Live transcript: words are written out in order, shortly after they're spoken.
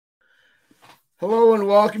Hello and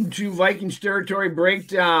welcome to Vikings Territory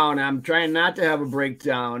Breakdown. I'm trying not to have a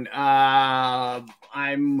breakdown.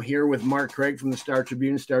 I'm here with Mark Craig from the Star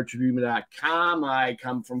Tribune, StarTribune.com. I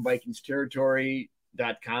come from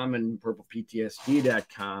VikingsTerritory.com and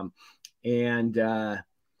PurplePTSD.com. And,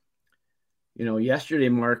 yesterday,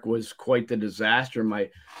 Mark, was quite the disaster. My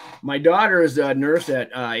daughter is a nurse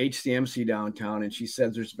at HCMC downtown, and she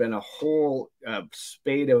says there's been a whole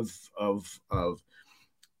spate of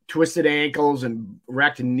twisted ankles and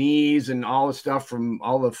wrecked knees and all the stuff from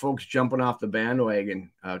all the folks jumping off the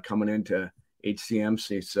bandwagon coming into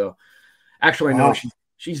HCMC. So actually, no,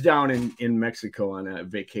 she's down in Mexico on a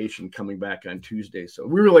vacation coming back on Tuesday. So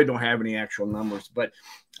we really don't have any actual numbers, but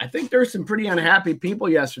I think there's some pretty unhappy people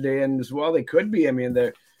yesterday, and as well they could be. I mean,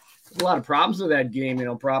 there's a lot of problems with that game.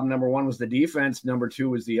 Problem number one was the defense. Number two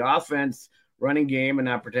was the offense, running game, and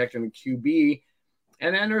not protecting the QB.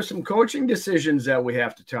 And then there's some coaching decisions that we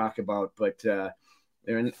have to talk about, but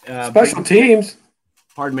special teams.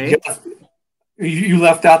 Pardon me. You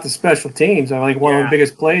left out the special teams. I think one of the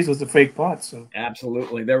biggest plays was the fake punt. So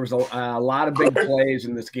absolutely, there was a lot of big plays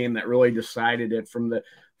in this game that really decided it. From the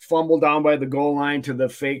fumble down by the goal line to the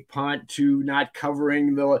fake punt to not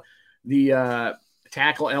covering the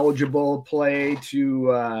tackle eligible play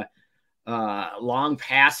to long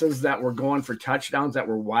passes that were going for touchdowns that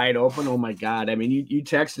were wide open. Oh my God. I mean, you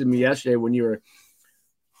texted me yesterday when you were,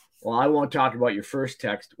 well, I won't talk about your first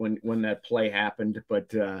text when that play happened,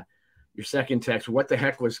 but your second text, what the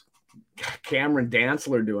heck was Cameron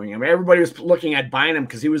Dantzler doing? I mean, everybody was looking at Bynum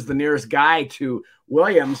because he was the nearest guy to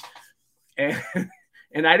Williams, and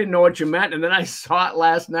I didn't know what you meant. And then I saw it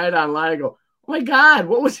last night online. I go, oh my God,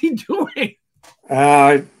 what was he doing?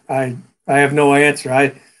 I have no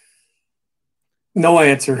answer. No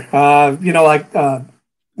answer.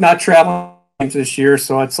 Not traveling this year,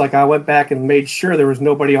 so it's like I went back and made sure there was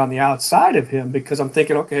nobody on the outside of him because I'm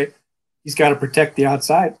thinking, okay, he's got to protect the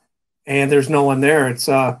outside, and there's no one there. It's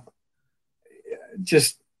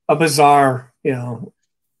just a bizarre play.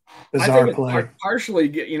 Partially,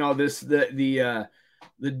 the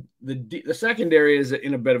secondary is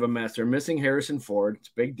in a bit of a mess. They're missing Harrison Ford. It's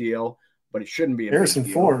a big deal, but it shouldn't be. Harrison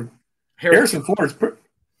Ford is.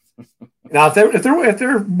 Now, if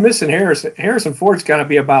they're missing Harrison Ford's got to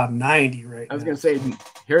be about 90 right now. I was going to say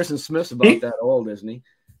Harrison Smith's about that old, isn't he?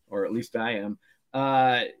 Or at least I am.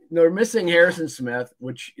 They're missing Harrison Smith,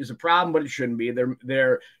 which is a problem, but it shouldn't be.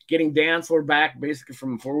 They're getting Dantzler back basically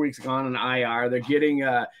from 4 weeks gone on IR. They're getting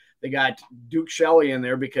they got Duke Shelley in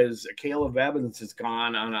there because Caleb Evans is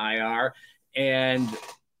gone on IR, and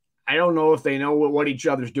I don't know if they know what each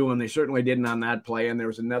other's doing. They certainly didn't on that play, and there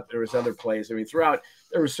was other plays. I mean, throughout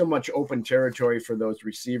there was so much open territory for those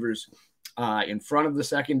receivers in front of the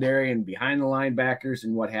secondary and behind the linebackers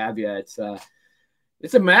and what have you. It's a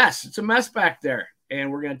mess. It's a mess back there,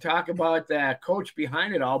 and we're going to talk about that coach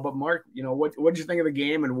behind it all. But Mark, what did you think of the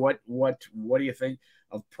game, and what do you think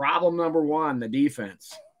of problem number one, the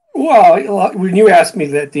defense? Well, when you asked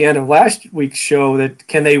me at the end of last week's show that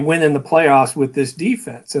can they win in the playoffs with this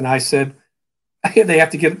defense, and I said they have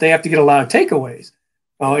to get a lot of takeaways.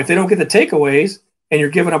 If they don't get the takeaways, and you're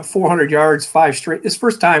giving up 400 yards, five straight, this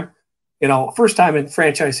first time in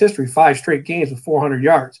franchise history, 5 straight games with 400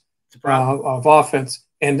 yards of offense,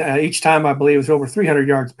 and each time I believe it was over 300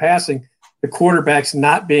 yards passing. The quarterback's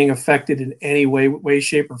not being affected in any way,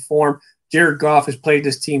 shape, or form. Jared Goff has played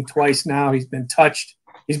this team twice now. He's been touched.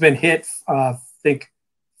 He's been hit, I think,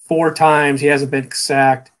 4 times. He hasn't been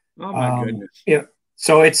sacked. Oh, my goodness.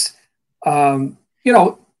 So it's, when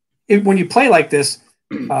you play like this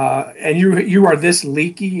and you are this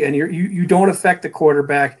leaky and you don't affect the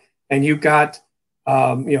quarterback and you've got,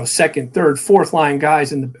 second, third, fourth line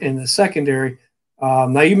guys in the secondary.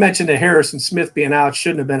 Now, you mentioned that Harrison Smith being out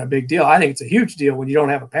shouldn't have been a big deal. I think it's a huge deal when you don't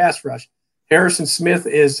have a pass rush. Harrison Smith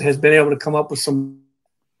has been able to come up with some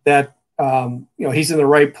that – he's in the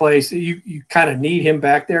right place. You kind of need him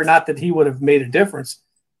back there. Not that he would have made a difference,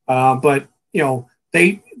 but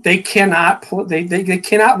they cannot they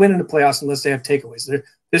cannot win in the playoffs unless they have takeaways.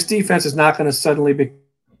 This defense is not going to suddenly be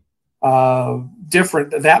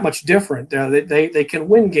that much different. They can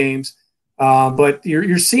win games, but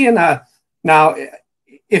you're seeing now.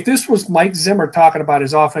 If this was Mike Zimmer talking about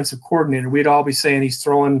his offensive coordinator, we'd all be saying he's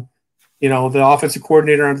throwing, the offensive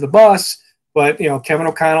coordinator under the bus. But, Kevin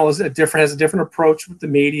O'Connell has a different approach with the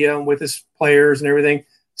media and with his players and everything.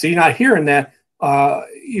 So you're not hearing that.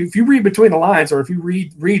 If you read between the lines, or if you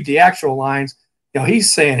read the actual lines,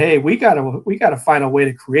 he's saying, hey, we got to find a way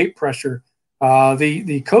to create pressure.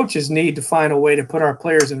 The coaches need to find a way to put our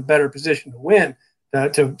players in a better position to win,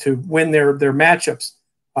 to win their matchups.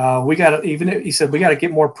 We got to he said we got to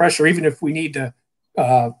get more pressure, even if we need to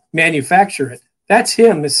manufacture it. That's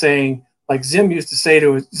him is saying, like Zim used to say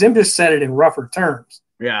to us. Zim just said it in rougher terms.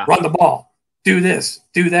 Yeah, run the ball, do this,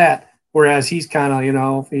 do that. Whereas he's kind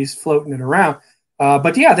of he's floating it around.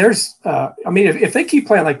 But yeah, there's I mean, if they keep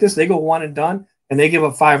playing like this, they go one and done, and they give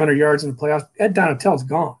up 500 yards in the playoffs. Ed Donatell's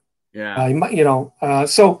gone. Yeah,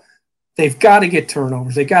 so they've got to get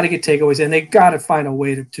turnovers, they got to get takeaways, and they got to find a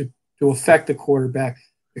way to affect the quarterback.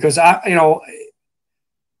 Because the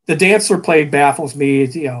Dantzler play baffles me.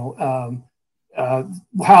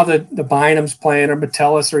 How the Bynum's playing or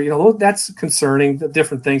Metellus or that's concerning, the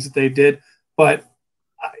different things that they did. But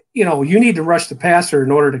you need to rush the passer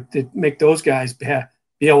in order to make those guys be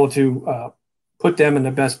able to put them in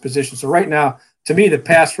the best position. So right now, to me, the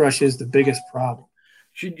pass rush is the biggest problem.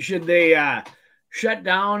 Should they shut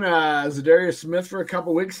down Zadarius Smith for a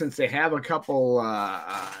couple weeks, since they have a couple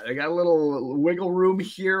they got a little wiggle room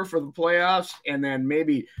here for the playoffs, and then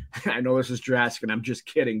maybe I know this is drastic and I'm just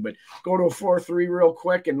kidding, but go to a 4-3 real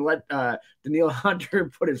quick and let Danielle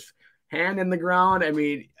Hunter put his hand in the ground. I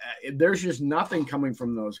mean, there's just nothing coming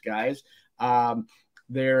from those guys.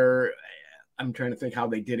 I'm trying to think how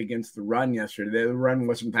they did against the run yesterday. The run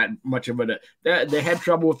wasn't that much of a – they had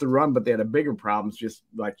trouble with the run, but they had a bigger problems, just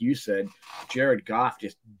like you said. Jared Goff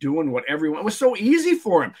just doing what everyone – it was so easy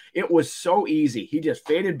for him. It was so easy. He just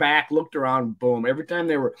faded back, looked around, boom. Every time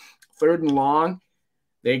they were third and long,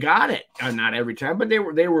 they got it. Not every time, but they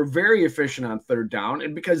were very efficient on third down,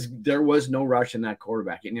 and because there was no rush in that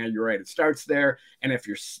quarterback. And yeah, you're right. It starts there, and if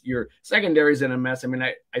your secondary is in a mess – I mean,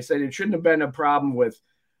 I said it shouldn't have been a problem with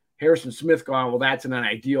 – Harrison Smith going, well, that's in an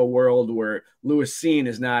ideal world where Lewis Cine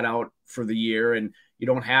is not out for the year, and you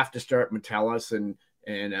don't have to start Metellus and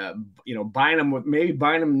Bynum. Maybe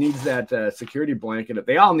Bynum needs that security blanket.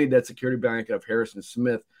 They all need that security blanket of Harrison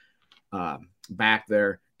Smith back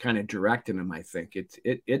there, kind of directing him. I think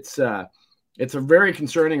it's a very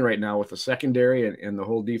concerning right now with the secondary and the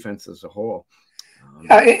whole defense as a whole.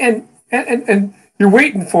 And you're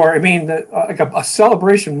waiting for. I mean, like a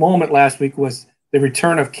celebration moment last week was the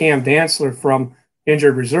return of Cam Dantzler from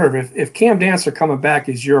injured reserve. If Cam Dantzler coming back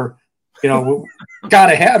is your,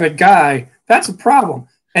 gotta have it guy, that's a problem.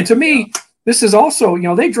 And to me, this is also,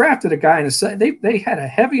 they drafted a guy they had a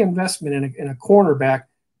heavy investment in a cornerback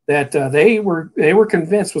that they were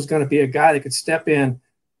convinced was going to be a guy that could step in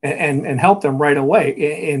and help them right away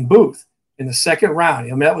in Booth in the second round. I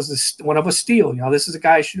mean, that was one of a steal. This is a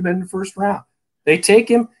guy who should have been in the first round. They take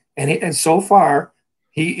him, and so far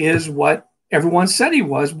he is what everyone said he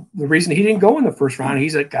was. The reason he didn't go in the first round,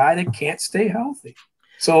 he's a guy that can't stay healthy.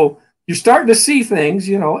 So you're starting to see things,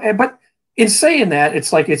 but in saying that,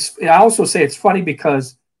 I also say it's funny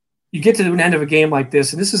because you get to the end of a game like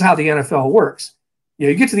this, and this is how the NFL works.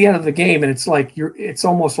 You get to the end of the game, and it's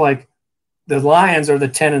almost like the Lions are the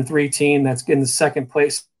 10-3 team that's in the second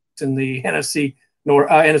place in the NFC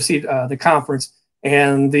the conference,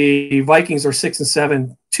 and the Vikings are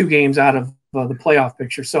 6-7, 2 games out of the playoff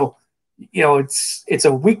picture. So it's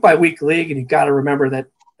a week by week league, and you got to remember that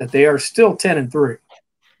they are still 10-3.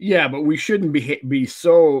 Yeah, but we shouldn't be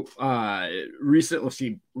so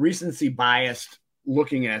recency biased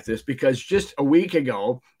looking at this, because just a week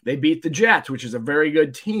ago they beat the Jets, which is a very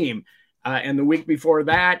good team, and the week before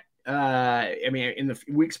that, in the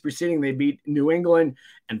weeks preceding, they beat New England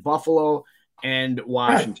and Buffalo and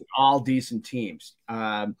Washington, all decent teams.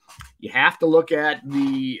 You have to look at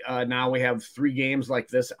now we have 3 games like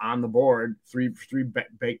this on the board, three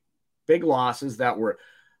big losses that were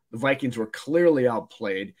the Vikings were clearly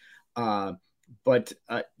outplayed. But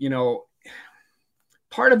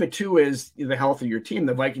part of it too is the health of your team.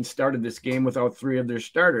 The Vikings started this game without 3 of their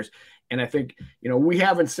starters. And I think, we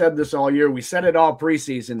haven't said this all year. We said it all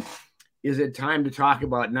preseason. Is it time to talk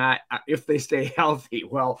about not if they stay healthy?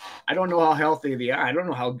 Well, I don't know how healthy they are. I don't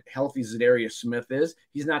know how healthy Zadarius Smith is.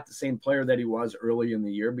 He's not the same player that he was early in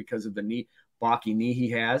the year because of the balky knee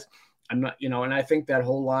he has. I'm not, and I think that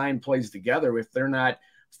whole line plays together. If they're not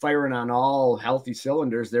firing on all healthy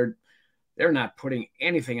cylinders, they're not putting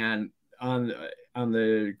anything on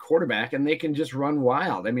the quarterback, and they can just run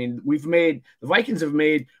wild. I mean, the Vikings have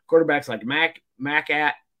made quarterbacks like Mac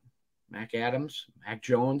Adams, Mac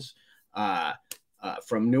Jones,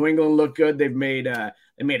 from New England look good. They made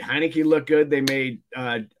Heineke look good. They made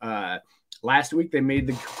last week they made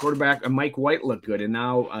the quarterback Mike White look good, and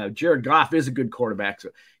now Jared Goff is a good quarterback. So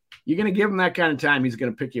you're going to give him that kind of time, he's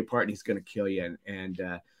going to pick you apart and he's going to kill you. And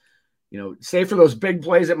save for those big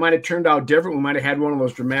plays, it might have turned out different. We might have had one of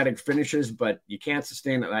those dramatic finishes, but you can't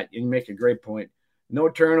sustain that. You make a great point. No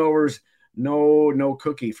turnovers, no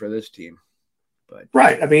cookie for this team. But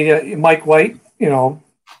right. I mean, Mike White,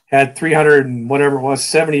 had 300 and whatever it was,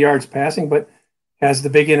 70 yards passing, but has the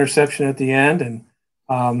big interception at the end and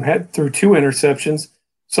had threw 2 interceptions.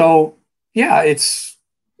 So, yeah, it's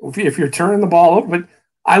if you're turning the ball over, but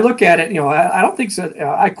I look at it, I don't think so.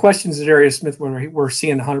 I question Zadarius Smith when we're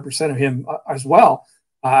seeing 100% of him as well.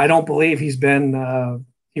 I don't believe he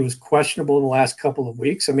was questionable in the last couple of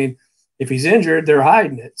weeks. I mean, if he's injured, they're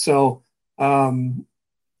hiding it. So, to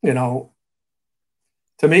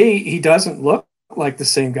me, he doesn't look like the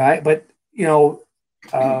same guy, but,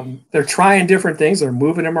 they're trying different things. They're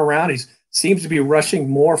moving him around. He seems to be rushing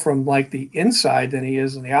more from like the inside than he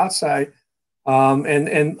is on the outside.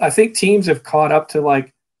 And I think teams have caught up to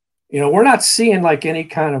we're not seeing like any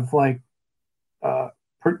kind of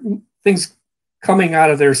things coming out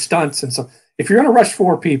of their stunts. And so if you're going to rush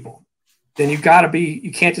 4 people, then you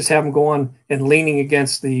can't just have them going and leaning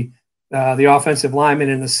against the offensive lineman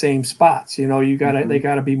in the same spots. They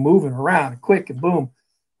got to be moving around quick and boom.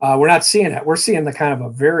 We're not seeing that. We're seeing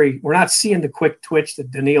we're not seeing the quick twitch that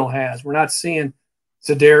Danielle has. We're not seeing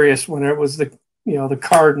Zadarius when it was the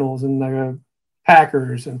Cardinals and the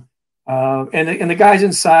Packers and the guys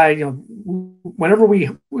inside. Whenever we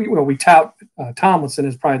tout Tomlinson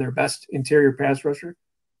is probably their best interior pass rusher.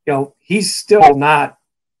 He's still not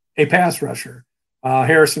a pass rusher.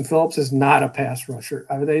 Harrison Phillips is not a pass rusher.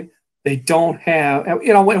 I mean, they don't have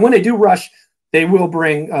when they do rush, they will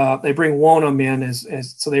bring Wonham in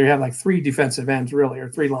as so they have like 3 defensive ends really or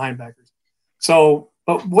 3 linebackers. So,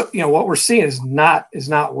 but what we're seeing is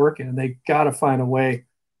not working, and they got to find a way.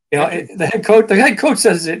 The head coach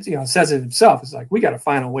says it. Says it himself. It's like we got to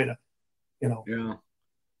find a way to,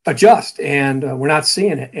 adjust, and we're not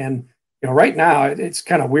seeing it. And right now it's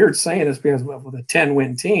kind of weird saying this because with a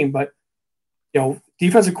 10-win team, but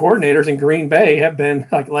defensive coordinators in Green Bay have been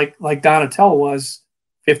like Donatell was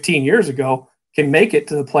 15 years ago, can make it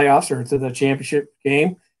to the playoffs or to the championship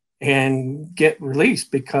game and get released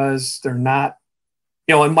because they're not,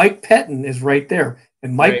 and Mike Pettin is right there.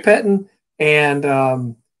 And Mike Pettin and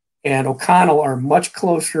O'Connell are much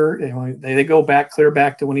closer. They go clear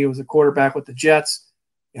back to when he was a quarterback with the Jets.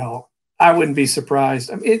 I wouldn't be surprised.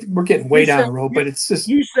 I mean, we're getting way down the road, but it's just.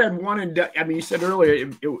 You said one and done. I mean, you said earlier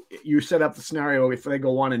you set up the scenario if they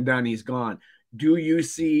go one and done, he's gone. Do you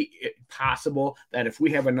see it possible that if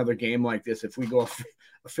we have another game like this, if we go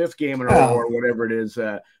a 5th game in a row or whatever it is,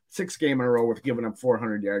 6th game in a row with giving up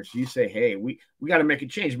 400 yards, you say, hey, we got to make a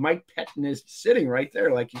change. Mike Pettin is sitting right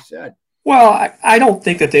there, like you said. Well, I don't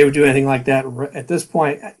think that they would do anything like that at this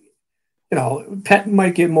point. Pettin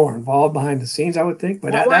might get more involved behind the scenes, I would think,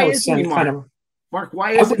 but that was kind of Mark.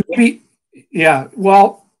 Why is it? Yeah,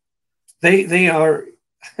 well, they are.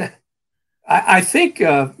 I think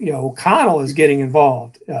O'Connell is getting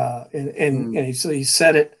involved, and he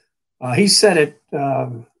said it. He said it.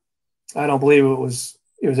 I don't believe it was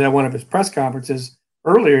at one of his press conferences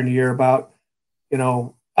earlier in the year about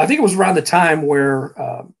I think it was around the time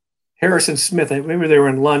where Harrison Smith, maybe they were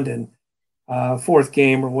in London, 4th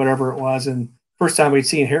game or whatever it was, and first time we'd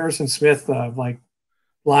seen Harrison Smith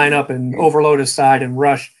line up and overload his side and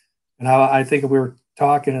rush, and I think we were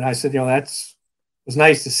talking, and I said, it was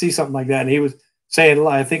nice to see something like that. And he was saying,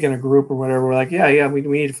 I think in a group or whatever, we're like, we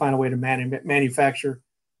need to find a way to manufacture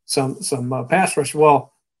some pass rush.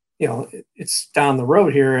 Well, it's down the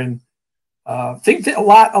road here, and I think that a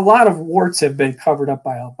lot of warts have been covered up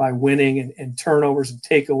by winning and turnovers and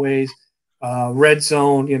takeaways. Red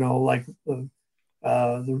zone,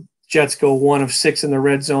 the Jets go 1 of 6 in the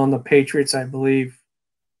red zone. The Patriots, I believe,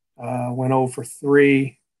 went 0 for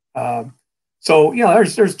 3. So,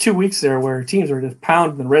 there's 2 weeks there where teams are just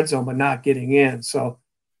pounding the red zone but not getting in. So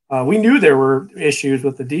we knew there were issues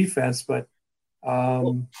with the defense, but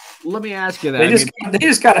let me ask you that. They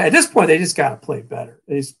just got to, at this point, they just got to play better.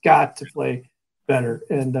 They just got to play better.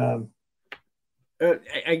 And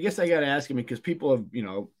I guess I got to ask him because people have,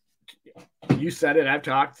 you said it, I've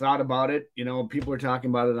thought about it, people are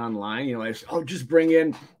talking about it online, just bring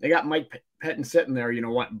in, they got Mike Pettin sitting there,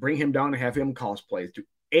 bring him down and have him call plays.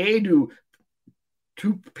 Do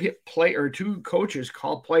two coaches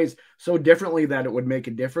call plays so differently that it would make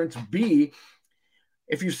a difference? B,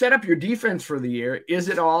 if you set up your defense for the year, is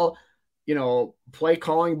it all, play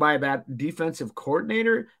calling by that defensive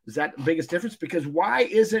coordinator? Is that the biggest difference? Because why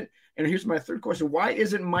isn't, and here's my third question, why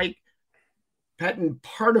isn't Mike Pettin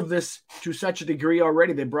part of this to such a degree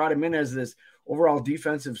already? They brought him in as this overall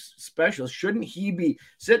defensive specialist. Shouldn't he be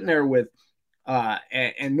sitting there with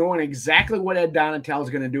and knowing exactly what Ed Donatell is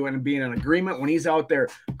going to do and being in agreement when he's out there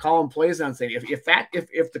calling plays on saying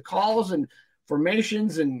if the calls and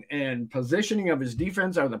formations and positioning of his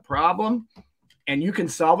defense are the problem, and you can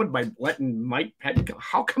solve it by letting Mike Pettine go.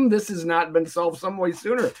 How come this has not been solved some way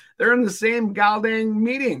sooner? They're in the same goddamn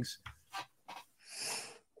meetings.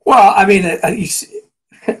 Well, I mean, if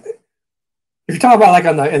you're talking about like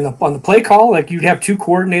on the play call, like you'd have two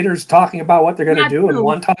coordinators talking about what they're going to do, and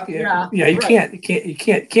one talking. Yeah, you can't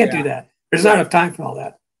do that. There's not enough time for all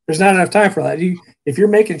that. There's not enough time for that. If you're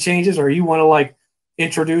making changes or you want to like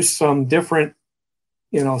introduce some different,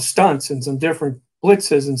 stunts and some different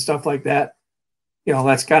blitzes and stuff like that,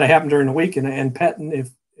 that's got to happen during the week. And Pettine, if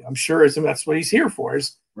I'm sure that's what he's here for,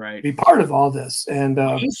 is right, be part of all this. And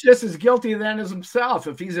he's just as guilty then as himself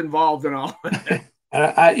if he's involved in all.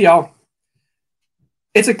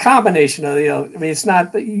 It's a combination of I mean, it's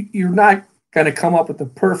not that you're not going to come up with the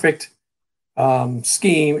perfect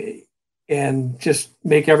scheme and just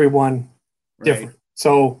make everyone different. Right.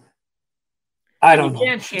 So I don't know. You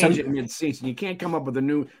can't change it mid-season. You can't come up with a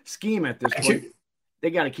new scheme at this point. They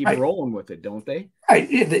got to keep rolling with it, don't they? Right.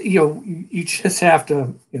 You just have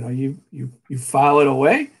to, you file it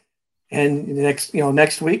away, and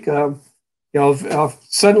next week,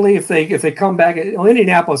 suddenly if they come back,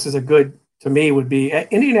 Indianapolis is a good, to me, would be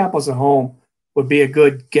Indianapolis at home would be a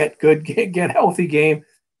good get healthy game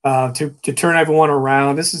to turn everyone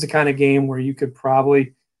around. This is the kind of game where you could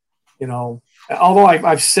probably, although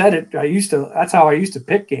I've said it, that's how I used to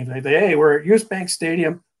pick games. I say, hey, we're at US Bank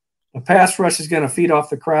Stadium. The pass rush is going to feed off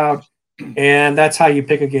the crowd, and that's how you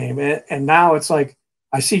pick a game. And now it's like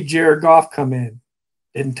I see Jared Goff come in,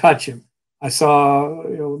 didn't touch him. I saw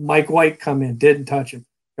Mike White come in, didn't touch him.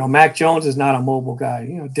 Mac Jones is not a mobile guy.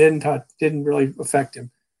 Didn't really affect him.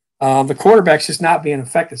 The quarterback's just not being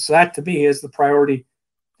effective. So that to me is the priority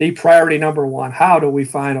number one. How do we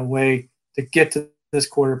find a way to get to this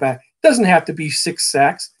quarterback? It doesn't have to be 6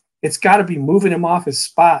 sacks. It's got to be moving him off his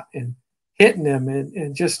spot and hitting him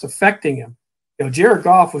and just affecting him. Jared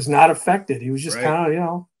Goff was not affected. He was just kind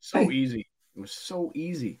of, so easy. It was so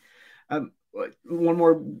easy. One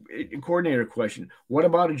more coordinator question. What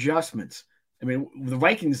about adjustments? I mean, the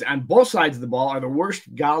Vikings on both sides of the ball are the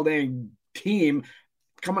worst goddamn team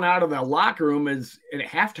coming out of the locker room at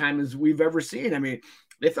halftime as we've ever seen. I mean,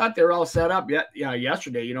 they thought they were all set up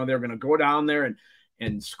yesterday. They were going to go down there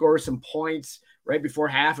and score some points right before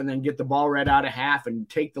half and then get the ball right out of half and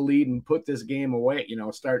take the lead and put this game away,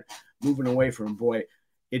 start moving away from boy.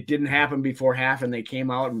 It didn't happen before half, and they came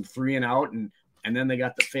out and 3 and out, and then they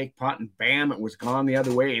got the fake punt, and bam, it was gone the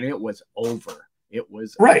other way, and it was over. It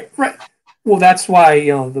was right. Well, that's why,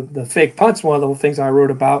 the fake punts, one of the things I wrote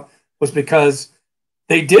about was because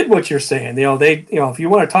they did what you're saying. If you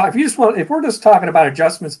want to talk, if we're just talking about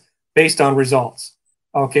adjustments based on results,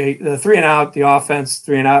 okay, the 3 and out, the offense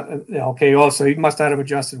 3 and out, okay, also you must not have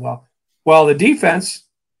adjusted well. Well, the defense,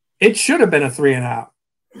 it should have been a 3 and out,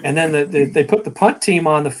 and then they put the punt team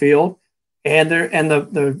on the field, and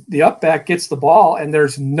the up back gets the ball, and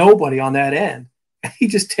there's nobody on that end. He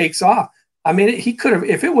just takes off. I mean, he could have,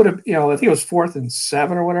 if it would have, I think it was 4th and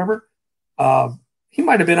 7 or whatever, he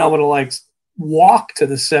might have been able to like walk to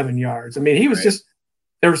the 7 yards. I mean, he was just,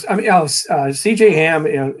 CJ Ham,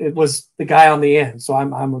 it was the guy on the end. So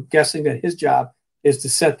I'm guessing that his job is to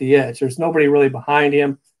set the edge. There's nobody really behind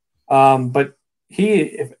him. But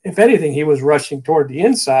if anything, he was rushing toward the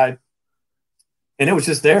inside, and it was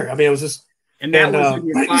just there. I mean, it was just, and that was in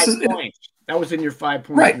your 5 points. That was in your 5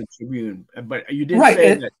 points in the Tribune. But you did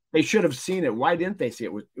say that they should have seen it. Why didn't they see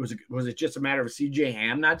it? Was it just a matter of CJ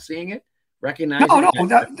Ham not seeing it? Recognizing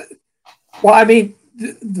it? Well, I mean,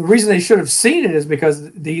 the reason they should have seen it is because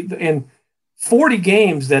in 40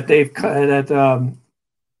 games that their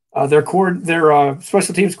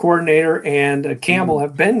special teams coordinator and Campbell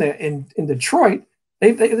have been there in Detroit.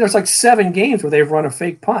 There's like 7 games where they've run a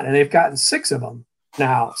fake punt, and they've gotten 6 of them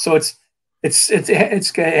now. So it's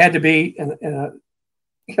had to be,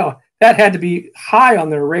 that had to be high on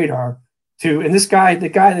their radar too. And the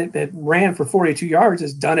guy that ran for 42 yards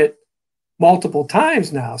has done it multiple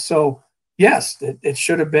times now. So yes, it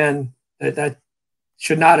should have been that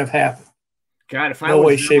should not have happened. God, if I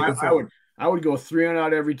was him, I would go 3 and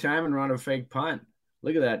out every time and run a fake punt.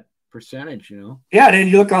 Look at that percentage, Yeah, and then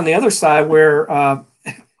you look on the other side where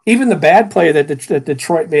even the bad play that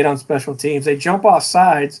Detroit made on special teams, they jump off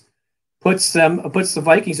sides, puts the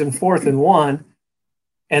Vikings in 4th and 1,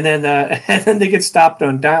 and then they get stopped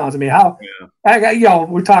on downs. I mean,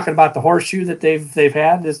 we're talking about the horseshoe that they've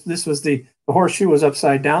had. This was the horseshoe was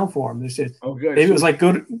upside down for them. Good. Maybe it was like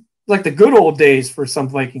the good old days for some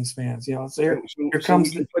Vikings fans. So here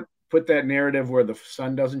comes put that narrative where the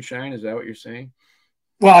sun doesn't shine. Is that what you're saying?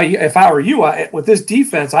 Well, if I were you, with this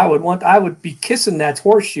defense, I would be kissing that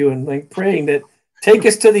horseshoe and like praying that take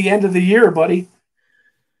us to the end of the year, buddy.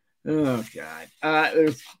 Oh God,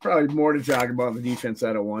 there's probably more to talk about the defense.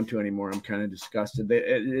 I don't want to anymore. I'm kind of disgusted.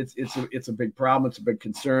 It's a big problem. It's a big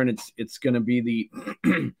concern. It's going to be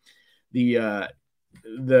the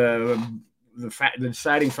the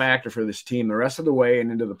deciding factor for this team the rest of the way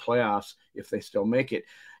and into the playoffs if they still make it.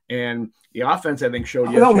 And the offense, I think,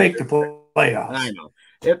 showed yesterday. They'll make the playoffs. I know.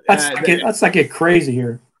 Let's not get crazy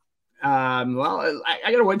here. Well,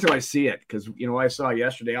 I got to wait till I see it because, I saw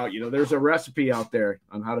yesterday out, there's a recipe out there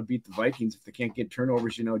on how to beat the Vikings. If they can't get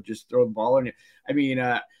turnovers, just throw the ball in it. I mean,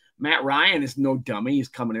 Matt Ryan is no dummy. He's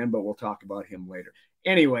coming in, but we'll talk about him later.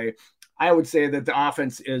 Anyway, I would say that the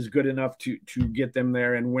offense is good enough to get them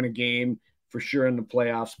there and win a game for sure in the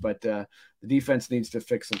playoffs, but the defense needs to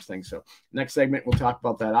fix some things. So next segment, we'll talk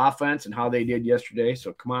about that offense and how they did yesterday.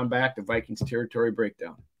 So come on back to Vikings Territory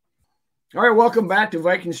Breakdown. All right, welcome back to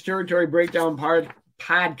Vikings Territory Breakdown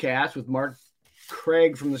podcast with Mark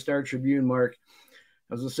Craig from the Star Tribune. Mark,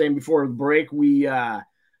 as I was saying before the break, the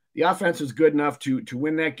offense was good enough to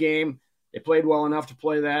win that game. They played well enough to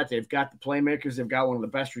play that. They've got the playmakers. They've got one of the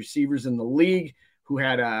best receivers in the league who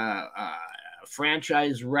had a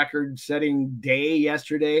franchise record-setting day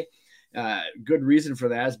yesterday. Good reason for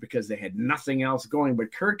that is because they had nothing else going.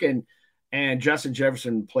 But Kirk and Justin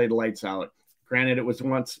Jefferson played lights out. Granted, it was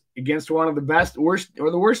once against one of the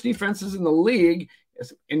worst defenses in the league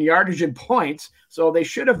in yardage and points, so they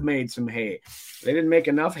should have made some hay. They didn't make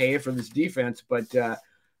enough hay for this defense, but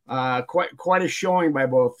quite a showing by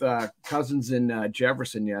both Cousins and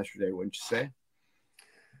Jefferson yesterday, wouldn't you say?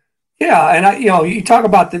 Yeah, and you talk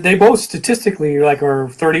about that they both statistically are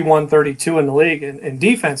 31-32 in the league in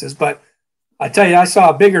defenses, but I tell you, I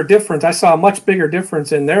saw a bigger difference. I saw a much bigger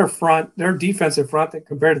difference in their defensive front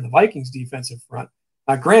compared to the Vikings defensive front.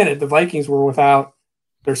 Granted, the Vikings were without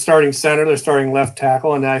their starting center, their starting left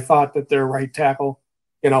tackle, and I thought that their right tackle,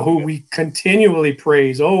 who we continually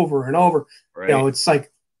praise over and over, right. It's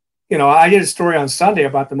like, I did a story on Sunday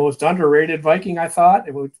about the most underrated Viking, I thought,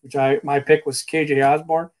 my pick was KJ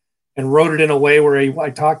Osborne, and wrote it in a way where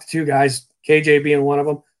I talked to two guys, KJ being one of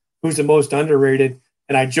them, who's the most underrated.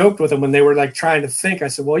 And I joked with them when they were trying to think. I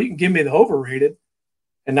said, well, you can give me the overrated.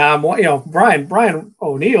 And now I'm, Brian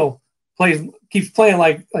O'Neill keeps playing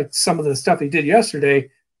like some of the stuff he did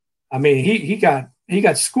yesterday. I mean, he got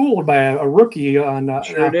schooled by a rookie on.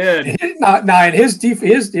 Did. Now in his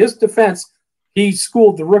defense, he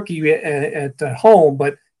schooled the rookie at home,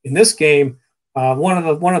 but in this game,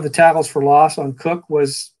 one of the tackles for loss on Cook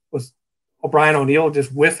was Brian O'Neill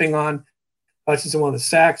just whiffing on Hutchinson. One of the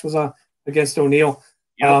sacks was on against O'Neill.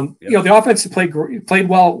 Yep. The offense played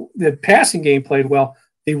well. The passing game played well.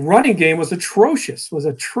 The running game was atrocious.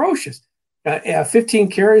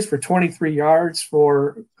 15 carries for 23 yards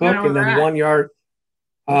for Cook and then 1 yard.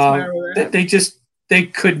 They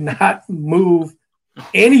could not move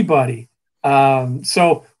anybody. Again,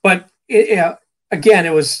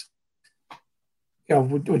 it was,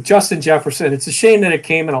 with Justin Jefferson, it's a shame that it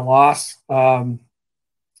came in a loss.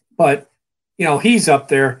 But he's up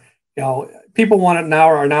there. People are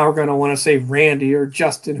now going to want to say Randy or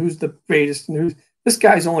Justin, who's the greatest, and this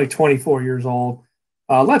guy's only 24 years old.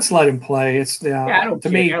 Let's let him play. It's I don't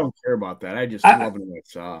care about that. I just love what I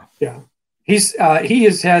saw. Yeah,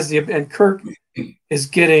 and Kirk is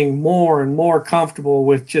getting more and more comfortable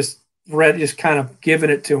with just kind of giving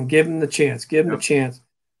it to him, give him the chance, a chance.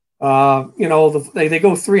 They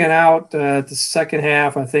go 3 and out the second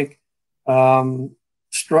half. I think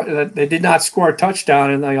they did not score a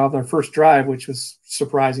touchdown on their first drive, which was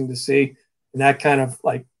surprising to see, and that kind of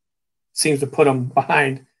seems to put them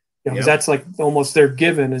behind. Because that's almost their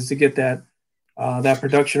given is to get that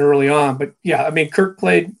production early on. But yeah, I mean, Kirk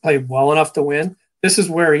played well enough to win. This is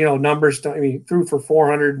where numbers don't. I mean, threw for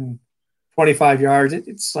 425 yards.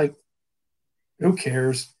 It's like, who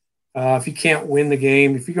cares if you can't win the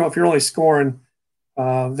game? If you're only scoring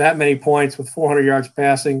that many points with 400 yards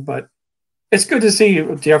passing, but it's good to see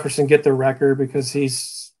Jefferson get the record because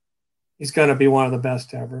he's going to be one of the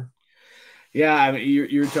best ever. Yeah, I mean,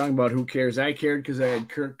 you're talking about who cares. I cared because I had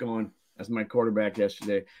Kirk going as my quarterback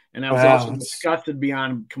yesterday, and I was also disgusted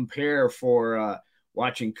beyond compare for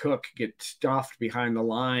watching Cook get stuffed behind the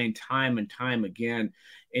line time and time again.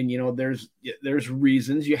 And there's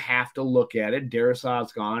reasons you have to look at it.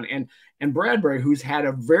 Darrisaw's gone, and Bradbury, who's had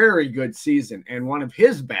a very good season and one of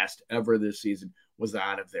his best ever this season, was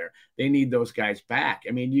out of there. They need those guys back.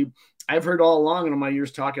 I mean, I've heard all along in my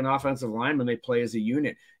years talking offensive linemen, they play as a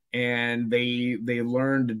unit. And they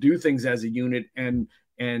learn to do things as a unit and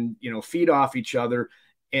feed off each other.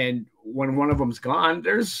 And when one of them's gone,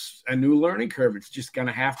 there's a new learning curve. It's just going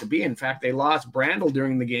to have to be. In fact, they lost Brandel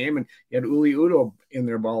during the game, and you had Uli Udo in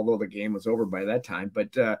there, although the game was over by that time.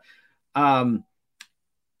 But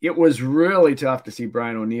it was really tough to see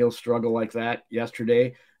Brian O'Neill struggle like that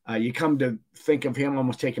yesterday. You come to think of him,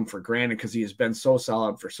 almost take him for granted because he has been so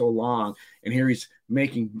solid for so long. And here he's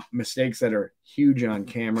making mistakes that are huge on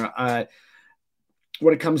camera.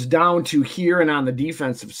 What it comes down to here and on the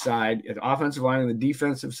defensive side, the offensive line and the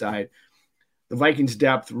defensive side, the Vikings'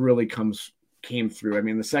 depth really came through. I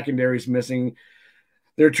mean, the secondary is missing.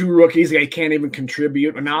 There are 2 rookies. They can't even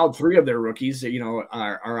contribute. And now 3 of their rookies,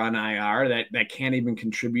 are on IR that can't even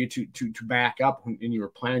contribute to back up when you were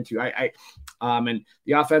planning to. And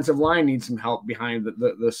the offensive line needs some help behind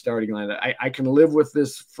the starting line. I can live with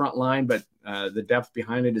this front line, but the depth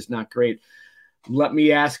behind it is not great. Let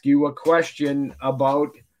me ask you a question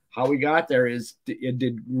about how we got there.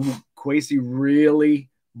 Did Kwesi really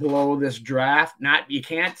blow this draft? You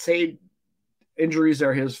can't say injuries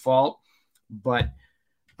are his fault, but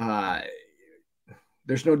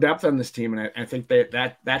there's no depth on this team, and I think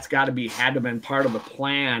that's got to had to been part of the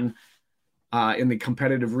plan in the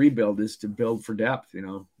competitive rebuild is to build for depth.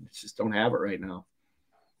 Just don't have it right now.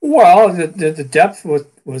 Well, the depth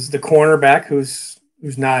was the cornerback who's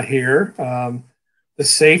not here. The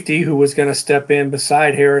safety who was going to step in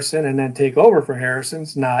beside Harrison and then take over for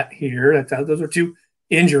Harrison's not here. Those are 2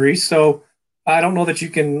 injuries, so I don't know that you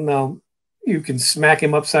can smack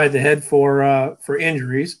him upside the head for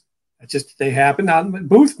injuries. It's just they happen. Not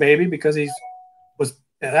Booth maybe because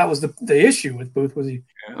that was the issue with Booth was he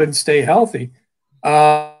couldn't stay healthy.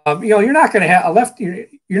 You're not going to have a left. You're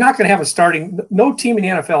not going to have a starting. No team in the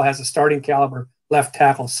NFL has a starting caliber left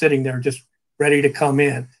tackle sitting there just ready to come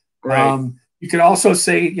in. Right. You could also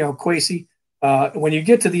say, Kwesi, when you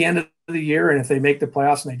get to the end of the year and if they make the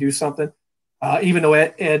playoffs and they do something, even though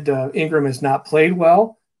Ed Ingram has not played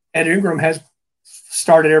well, Ed Ingram has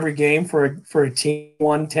started every game for a team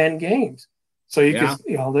won 10 games. So you could,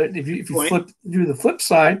 if you do the flip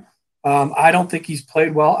side, I don't think he's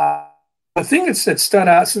played well. The thing that stood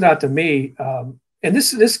out to me, and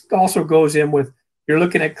this also goes in with you're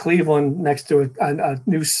looking at Cleveland next to a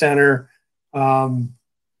new center.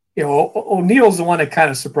 O'Neill's the one that kind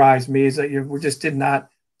of surprised me is that we just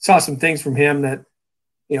saw some things from him that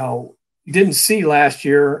you didn't see last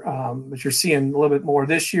year, but you're seeing a little bit more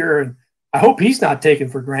this year. And I hope he's not taken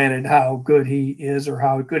for granted how good he is or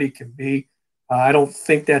how good he can be. I don't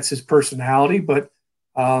think that's his personality, but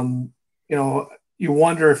you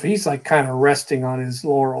wonder if he's like kind of resting on his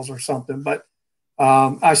laurels or something. But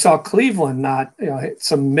I saw Cleveland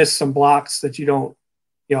miss some blocks that you don't,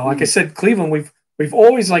 like I said, Cleveland, we've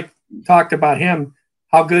always talked about him.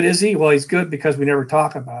 How good is he? Well, he's good because we never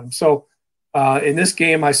talk about him. So in this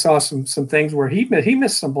game, I saw some things where he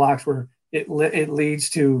missed some blocks where it leads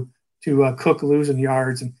to Cook losing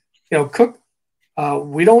yards. And Cook,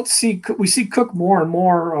 we see Cook more and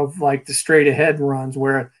more of the straight ahead runs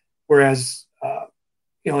whereas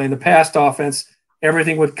in the past offense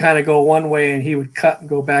everything would kind of go one way and he would cut and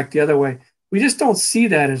go back the other way. We just don't see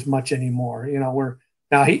that as much anymore. Where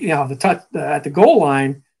now the touch at the goal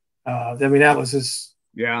line. That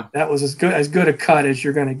was as good a cut as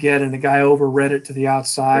you're going to get, and the guy overread it to the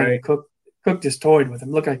outside. Right. And Cook just toyed with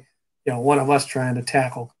him. Look like one of us trying to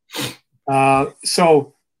tackle.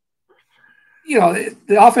 So the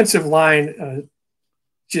offensive line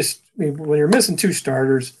when you're missing 2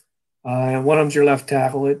 starters, and one of them's your left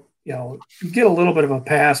tackle, you get a little bit of a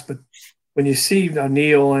pass, but when you see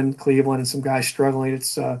O'Neill and Cleveland and some guys struggling,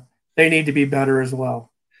 it's they need to be better as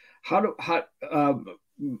well.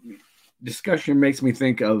 Discussion makes me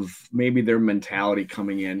think of maybe their mentality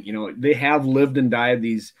coming in. They have lived and died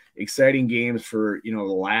these exciting games for, the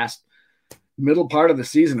last middle part of the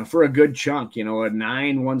season for a good chunk,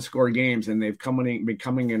 9 one-score games, and they've been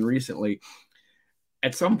coming in recently.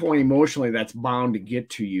 At some point, emotionally, that's bound to get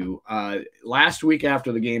to you. Last week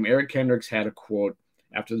after the game, Eric Kendricks had a quote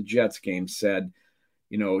after the Jets game, said,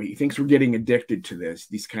 he thinks we're getting addicted to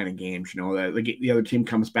these kind of games, that the other team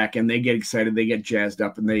comes back and they get excited, they get jazzed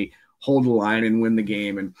up, and they hold the line and win the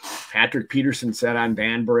game. And Patrick Peterson said on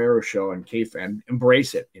Dan Barrero's show and KFan,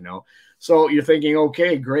 embrace it, So you're thinking,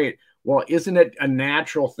 okay, great. Well, isn't it a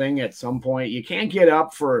natural thing at some point? You can't get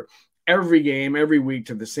up for every game, every week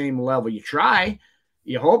to the same level. You try,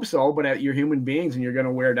 you hope so, but you're human beings and you're going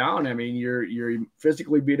to wear down. I mean, you're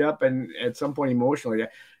physically beat up and at some point emotionally.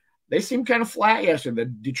 They seemed kind of flat yesterday.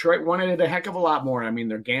 Detroit wanted it a heck of a lot more. I mean,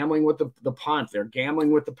 they're gambling with the punt. They're gambling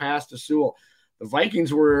with the pass to Sewell. The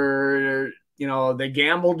Vikings were, they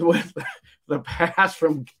gambled with the pass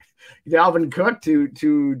from Dalvin Cook to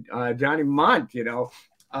Johnny Munt,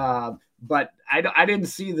 But I didn't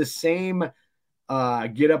see the same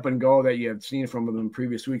get up and go that you have seen from them in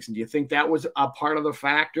previous weeks. And do you think that was a part of the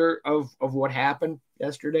factor of what happened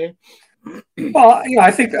yesterday? Well,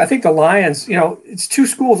 I think the Lions, it's two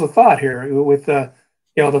schools of thought here with the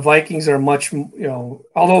Vikings are much,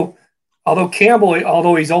 although Campbell,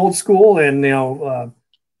 although he's old school and,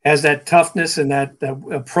 has that toughness and that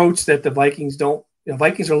approach that the Vikings don't,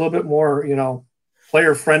 Vikings are a little bit more,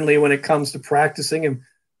 player friendly when it comes to practicing. And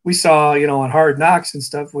we saw, on Hard Knocks and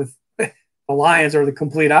stuff with the Lions are the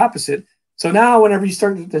complete opposite. So now whenever you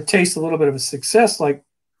start to taste a little bit of a success, like,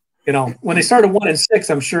 when they started 1-6,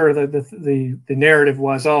 I'm sure the narrative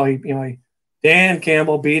was, Dan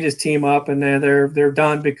Campbell beat his team up and they're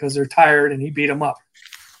done because they're tired and he beat them up.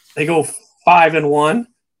 They go 5-1.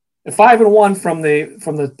 5-1 from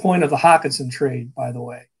the point of the Hockenson trade, by the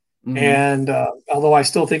way. Mm-hmm. And although I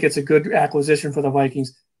still think it's a good acquisition for the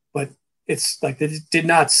Vikings, but it's like they did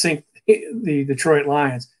not sink the Detroit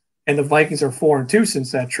Lions, and the Vikings are 4-2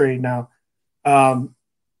 since that trade now.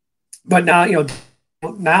 But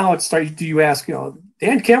now it's starting. Do you ask?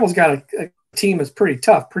 Dan Campbell's got a team that's pretty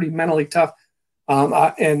tough, pretty mentally tough,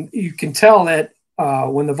 and you can tell that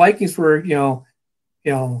when the Vikings were,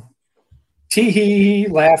 tee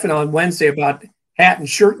laughing on Wednesday about hat and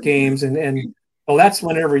shirt games, and that's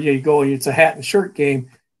whenever you go, it's a hat and shirt game,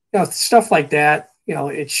 stuff like that.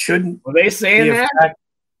 It shouldn't. Were they saying that?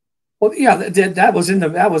 Well, yeah, that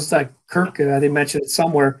was like Kirk. They mentioned it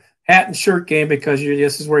somewhere. Hat and shirt game because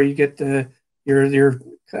this is where you get your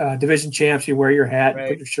division champs. You wear your hat, right, and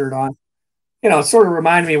put your shirt on. It sort of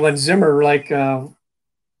reminded me when Zimmer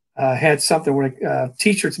had something where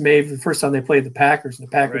T-shirts made the first time they played the Packers, and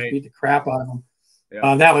the Packers beat the crap out of them.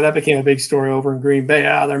 Yeah. That became a big story over in Green Bay.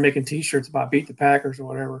 They're making T-shirts about beat the Packers or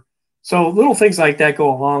whatever. So little things like that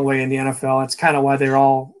go a long way in the NFL. It's kind of why they're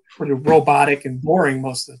all pretty robotic and boring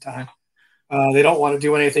most of the time. They don't want to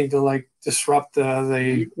do anything to disrupt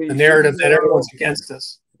the narrative that everyone's against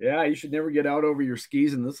us. Yeah, you should never get out over your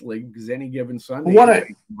skis in this league because any given Sunday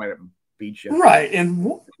might beat you. Right,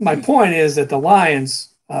 and my point is that the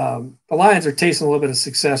Lions are tasting a little bit of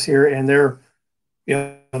success here, and they're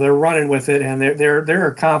running with it, and they're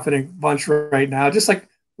a confident bunch right now. Just like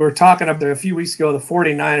we were talking up there a few weeks ago, the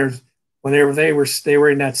 49ers, when they were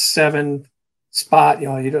in that 7 spot.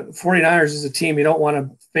 49ers is a team you don't want to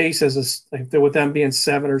face with them being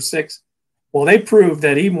 7 or 6. Well, they proved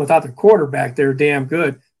that even without their quarterback, they're damn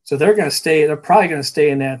good. So they're going to stay. They're probably going to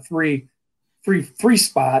stay in that 3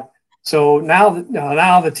 spot. So now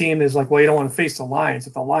the team is like, well, you don't want to face the Lions.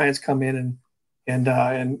 If the Lions come in and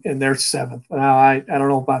they're 7th, now I don't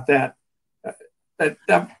know about that. I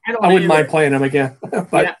wouldn't mind playing them again.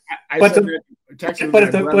 But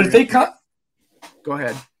if they come, go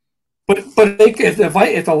ahead. But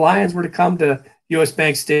if the Lions were to come to US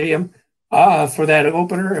Bank Stadium for that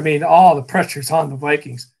opener, I mean, all the pressure's on the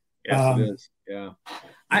Vikings. Yes, it is. Yeah.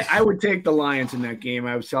 I would take the Lions in that game.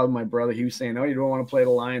 I was telling my brother, he was saying, "Oh, you don't want to play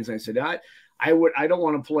the Lions." And I said, I would. I don't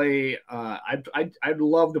want to play. I'd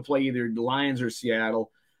love to play either the Lions or Seattle.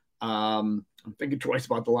 I'm thinking twice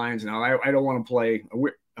about the Lions now. I don't want to play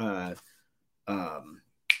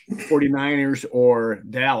 49ers or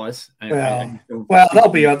Dallas. They'll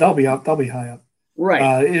be up. They'll be high up.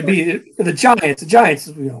 Right. It'd be the Giants. The Giants,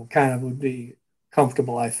 kind of would be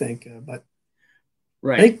comfortable, I think, but.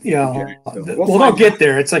 Right. They'll get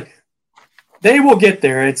there. It's like they will get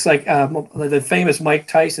there. It's like the famous Mike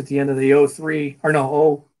Tice at the end of the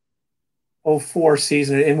 04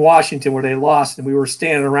 season in Washington where they lost, and we were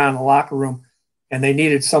standing around the locker room, and they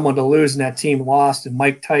needed someone to lose, and that team lost, and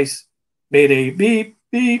Mike Tice made a beep,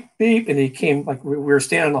 beep, beep, and he came like we were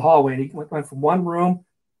standing in the hallway, and he went from one room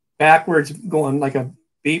backwards, going like a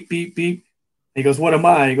beep, beep, beep. He goes, "What am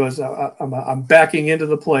I?" He goes, "I'm backing into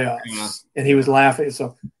the playoffs," and he was laughing.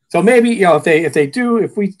 So maybe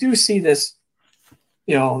if we do see this,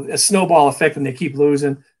 a snowball effect, and they keep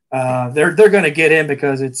losing, they're going to get in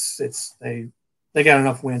because they got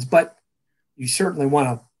enough wins. But you certainly want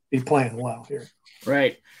to be playing well here,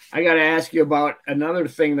 right? I got to ask you about another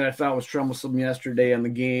thing that I thought was troublesome yesterday in the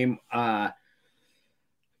game.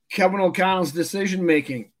 Kevin O'Connell's decision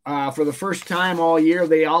making. For the first time all year,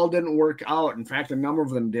 they all didn't work out. In fact, a number of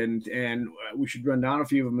them didn't, and we should run down a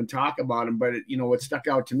few of them and talk about them. But what stuck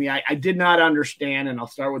out to me, I did not understand, and I'll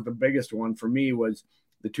start with the biggest one for me was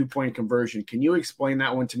the 2-point conversion. Can you explain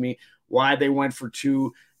that one to me? Why they went for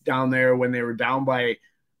 2 down there when they were down by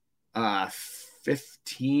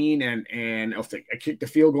 15, and if they kick the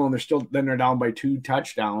field goal and they're down by 2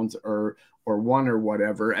 touchdowns or 1 or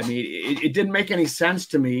whatever. I mean, it didn't make any sense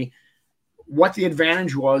to me what the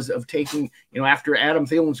advantage was of taking, after Adam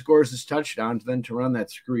Thielen scores his touchdowns, then to run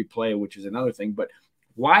that screwy play, which is another thing. But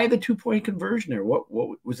why the 2-point conversion there? What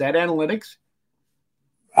was that, analytics?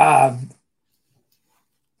 I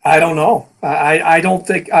don't know. I don't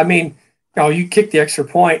think. I mean, you kick the extra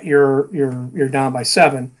point, you're down by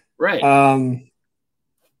 7. Right.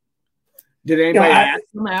 Did anybody ask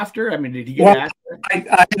him after? I mean, did he get asked?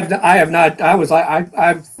 I have not.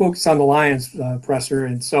 I've focused on the Lions presser,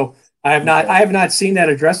 and so I have not. I have not seen that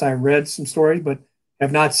addressed. I read some stories, but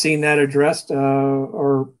have not seen that addressed.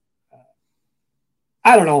 Or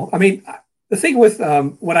I don't know. I mean, the thing with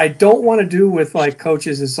what I don't want to do with like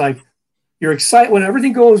coaches is like you're excited when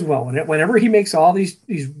everything goes well. Whenever he makes all these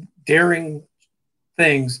daring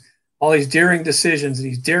things, all these daring decisions, and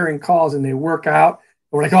these daring calls, and they work out.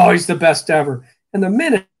 We're like, oh, he's the best ever. And the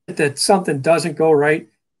minute that something doesn't go right,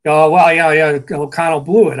 O'Connell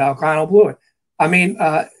blew it. O'Connell blew it. I mean,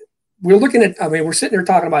 we're sitting there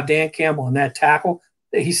talking about Dan Campbell and that tackle.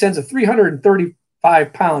 He sends a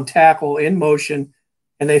 335-pound tackle in motion,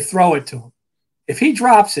 and they throw it to him. If he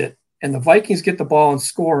drops it and the Vikings get the ball and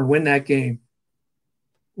score and win that game,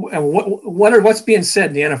 and what's being said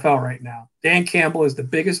in the NFL right now? Dan Campbell is the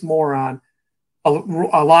biggest moron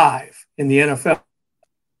alive in the NFL.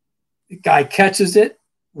 The guy catches it,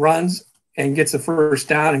 runs, and gets a first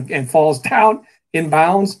down and falls down in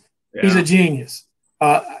bounds. Yeah. He's a genius.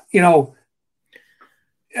 But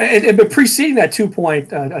preceding that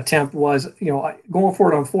 2-point attempt was, going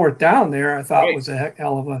for it on 4th down there. I thought was a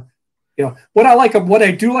hell of a, what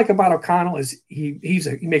I do like about O'Connell is he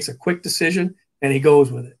makes a quick decision and he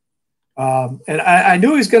goes with it. And I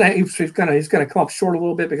knew he's gonna come up short a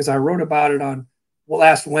little bit because I wrote about it on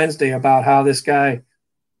last Wednesday about how this guy.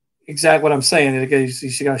 Exactly what I'm saying.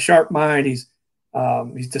 He's got a sharp mind. He's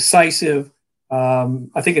decisive.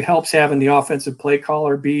 I think it helps having the offensive play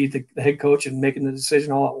caller be the head coach and making the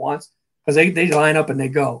decision all at once because they line up and they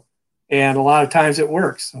go. And a lot of times it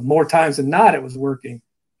works. More times than not, it was working.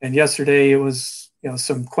 And yesterday it was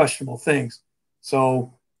some questionable things.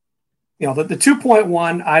 So the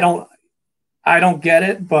 2.1, I don't get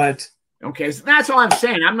it, but. Okay, so that's all I'm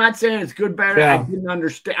saying. I'm not saying it's good, bad. Yeah. I didn't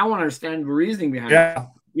understand. I want to understand the reasoning behind it.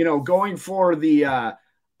 Going for the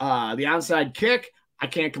onside kick, I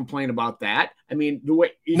can't complain about that. I mean, the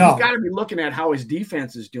way he's got to be looking at how his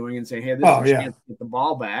defense is doing and saying, "Hey, this is a chance to get the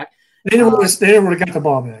ball back." They never would have got the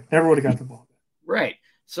ball back. Never would have got the ball back. Right.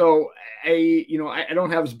 So I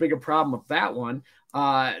don't have as big a problem with that one.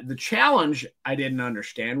 The challenge I didn't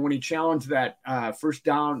understand when he challenged that first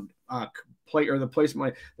down play or the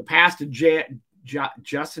placement, the pass to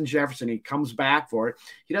Justin Jefferson. He comes back for it.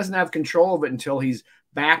 He doesn't have control of it until he's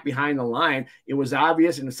back behind the line. It was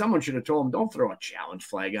obvious, and someone should have told him, don't throw a challenge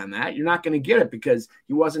flag on that. You're not going to get it because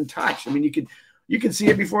he wasn't touched. I mean, you could see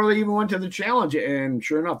it before they even went to the challenge, and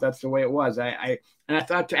sure enough, that's the way it was. I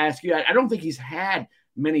thought to ask you, I don't think he's had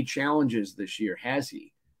many challenges this year, has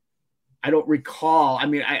he? I don't recall. I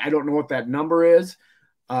mean, I don't know what that number is.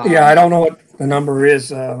 I don't know what the number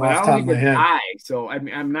is off the top of my head. So I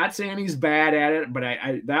mean, I'm not saying he's bad at it, but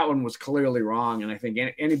that one was clearly wrong, and I think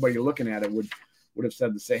anybody looking at it would have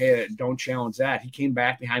said to say, hey, don't challenge that. He came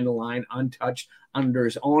back behind the line untouched under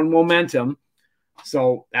his own momentum.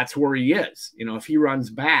 So that's where he is. If he runs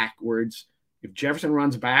backwards, if Jefferson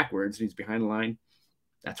runs backwards and he's behind the line,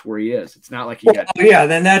 that's where he is. It's not like he got. Yeah,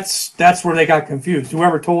 then that's where they got confused.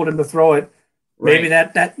 Whoever told him to throw it, maybe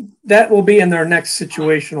that will be in their next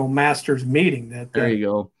situational masters meeting. There you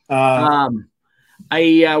go. What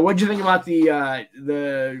did you think about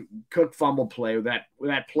the Cook fumble play?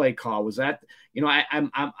 That play call was that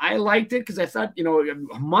I liked it because I thought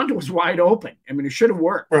Munt was wide open. I mean, it should have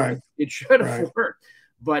worked. Right. It should have worked.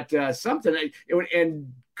 But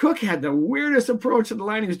and Cook had the weirdest approach to the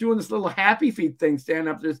line. He was doing this little happy feet thing, standing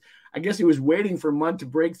up. I guess he was waiting for Munt to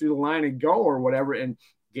break through the line and go or whatever, and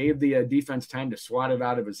gave the defense time to swat it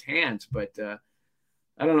out of his hands. But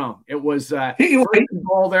I don't know. It was first and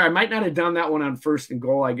goal there. I might not have done that one on first and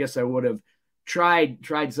goal. I guess I would have tried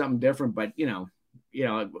something different. But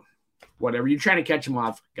whatever. You're trying to catch him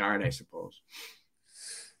off guard, I suppose.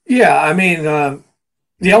 Yeah, I mean,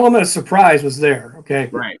 the element of surprise was there. Okay,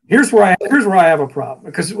 right. Here's where I have a problem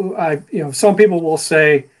because some people will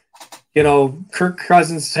say, Kirk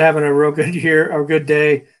Cousins having a real good year, a good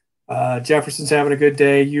day. Jefferson's having a good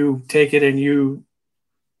day. You take it and you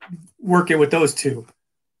work it with those two.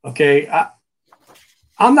 Okay,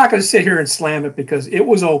 I'm not going to sit here and slam it because it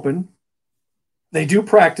was open. They do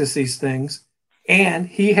practice these things, and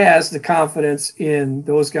he has the confidence in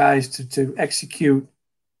those guys to execute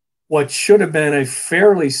what should have been a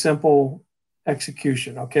fairly simple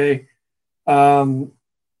execution. Okay,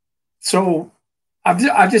 So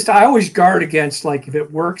I always guard against, like, if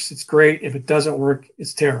it works, it's great. If it doesn't work,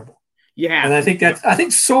 it's terrible. Yeah. And I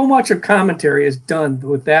think so much of commentary is done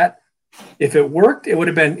with that. If it worked, it would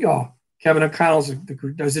have been, Kevin O'Connell's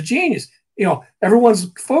a genius.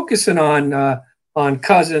 Everyone's focusing on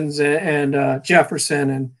Cousins and Jefferson,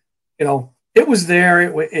 and it was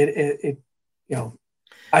there.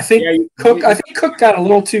 I think Cook got a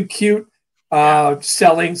little too cute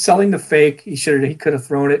selling the fake. He could have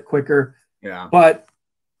thrown it quicker. Yeah. But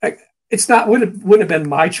it's not wouldn't have been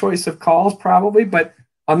my choice of calls probably, but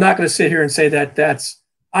I'm not going to sit here and say that's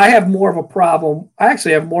I have more of a problem. I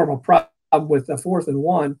actually have more of a problem with the 4th and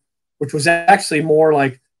 1, which was actually more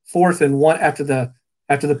like 4th and 1 after the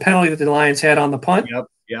penalty that the Lions had on the punt.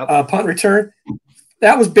 Yep. Punt return.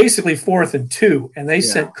 That was basically 4th and 2, and they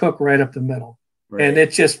sent Cook right up the middle. Right. And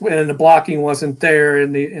the blocking wasn't there,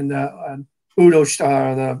 and the Udo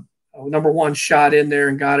the number 1 shot in there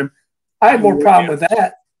and got him. I had more problem with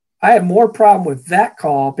that. I had more problem with that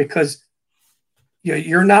call because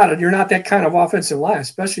you're not that kind of offensive line,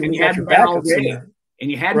 especially when you got your backups in there.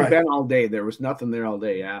 And you hadn't been all day. There was nothing there all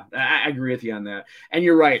day. Yeah, I agree with you on that. And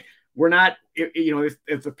you're right. We're not,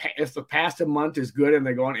 if the past a month is good and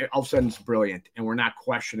they're going, all of a sudden it's brilliant, and we're not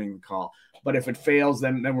questioning the call. But if it fails,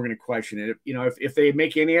 then we're going to question it. If they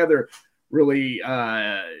make any other really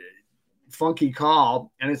funky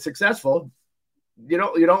call and it's successful, you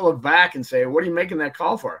don't look back and say, what are you making that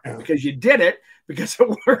call for? Yeah. Because you did it, because it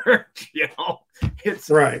worked. It's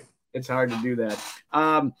right. It's hard to do that.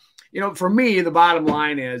 For me, the bottom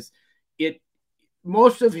line is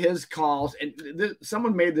most of his calls, and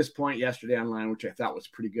someone made this point yesterday online, which I thought was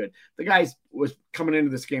pretty good. The guy was coming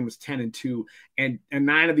into this game was 10-2, and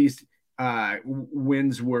 9 of these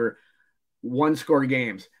wins were 1-score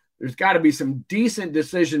games. There's got to be some decent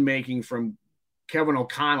decision making from Kevin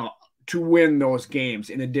O'Connell to win those games,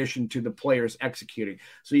 in addition to the players executing.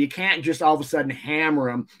 So you can't just all of a sudden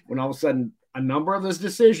hammer them when all of a sudden a number of those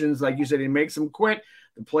decisions, like you said, he makes them quit.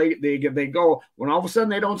 The play they go when all of a sudden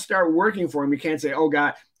they don't start working for him. You can't say, "Oh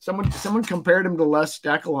God, someone compared him to Les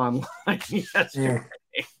Steckel online yesterday."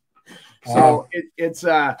 Yeah. So it's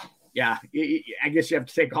I guess you have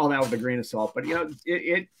to take all that with a grain of salt. But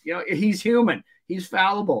he's human. He's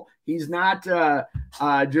fallible. He's not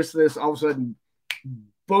just this all of a sudden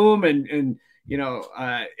boom and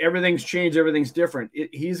everything's changed. Everything's different.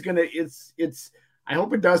 I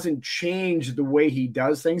hope it doesn't change the way he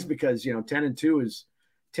does things, because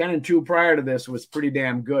 10-2 prior to this was pretty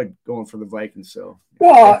damn good going for the Vikings. So,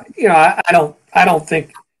 well, I don't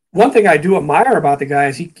think, one thing I do admire about the guy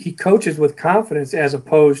is he coaches with confidence, as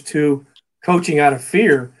opposed to coaching out of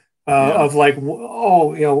fear of like,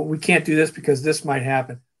 we can't do this because this might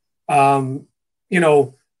happen.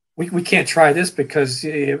 We can't try this because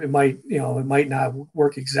it might not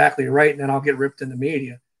work exactly right, and then I'll get ripped in the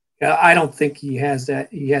media. I don't think he has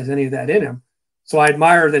any of that in him. So I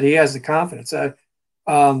admire that he has the confidence. Like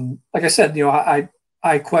I said,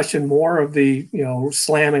 I question more of the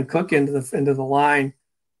slamming Cook into the line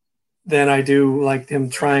than I do like him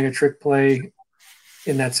trying a trick play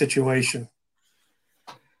in that situation.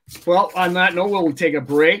 Well, on that note, we'll take a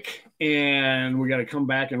break, and we got to come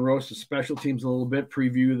back and roast the special teams a little bit,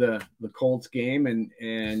 preview the Colts game,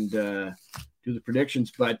 and do the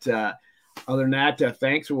predictions. But other than that,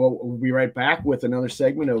 thanks. We'll be right back with another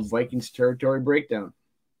segment of Vikings Territory Breakdown.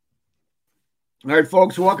 All right,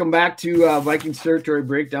 folks, welcome back to Vikings Territory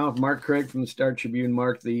Breakdown with Mark Craig from the Star Tribune.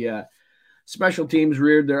 Mark, the special teams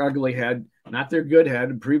reared their ugly head, not their good head.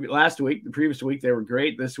 The previous week, they were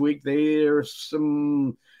great. This week, there's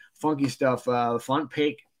some funky stuff. Punt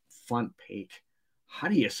fake. How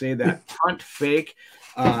do you say that? Punt fake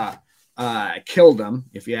killed them,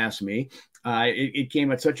 if you ask me. It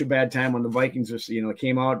came at such a bad time when the Vikings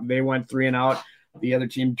came out. They went 3-and-out. The other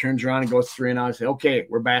team turns around and goes 3-and-out and say, okay,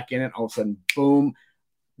 we're back in it. All of a sudden, boom.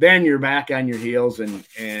 Then you're back on your heels, and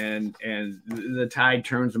the tide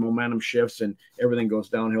turns, the momentum shifts, and everything goes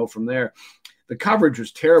downhill from there. The coverage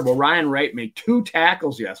was terrible. Ryan Wright made 2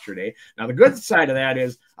 tackles yesterday. Now, the good side of that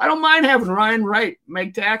is I don't mind having Ryan Wright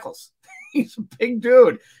make tackles. He's a big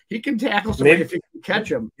dude. He can tackle somebody if you can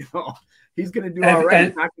catch him. He's going to do all right.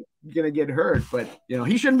 He's not going to get hurt, but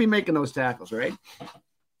he shouldn't be making those tackles, right?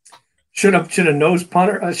 Should a nose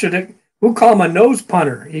punter? We'll call him a nose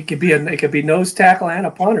punter. It could be nose tackle and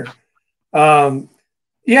a punter.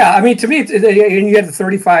 Yeah, I mean, to me, and you had the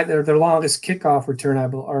 35, their longest kickoff return,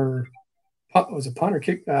 or was it punt or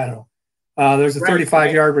kick? I don't know. There's a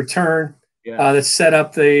 35-yard return that set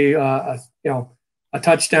up a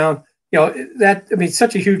touchdown.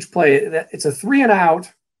 Such a huge play. It's a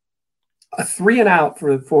 3-and-out. A 3-and-out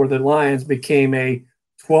for the Lions became a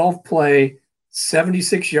 12 play,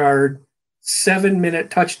 76-yard, 7-minute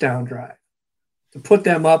touchdown drive to put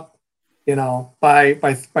them up,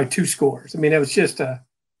 by 2 scores. I mean, it was just a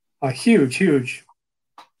huge,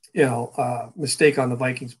 mistake on the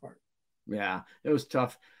Vikings' part. Yeah, it was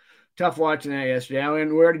tough watching that yesterday. I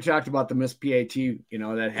mean, we already talked about the missed PAT,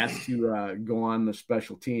 that has to go on the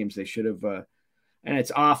special teams. They should have, and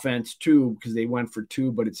it's offense too, because they went for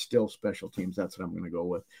 2, but it's still special teams. That's what I'm going to go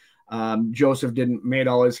with. Joseph made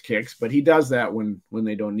all his kicks, but he does that when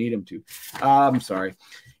they don't need him to. I'm sorry.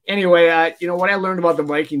 Anyway, what I learned about the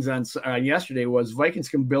Vikings on yesterday was Vikings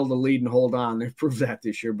can build a lead and hold on. They've proved that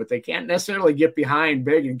this year, but they can't necessarily get behind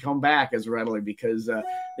big and come back as readily because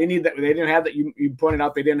they need that. They didn't have that. You pointed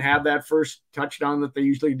out they didn't have that first touchdown that they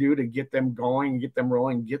usually do to get them going, get them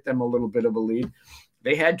rolling, get them a little bit of a lead.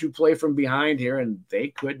 They had to play from behind here, and they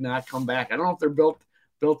could not come back. I don't know if they're built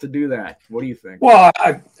to do that. What do you think? Well,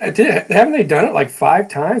 haven't they done it like 5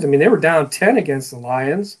 times? I mean, they were down 10 against the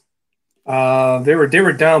Lions. They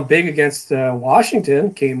were down big against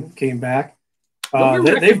Washington. Came back.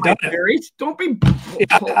 They've done it. Theories. Don't be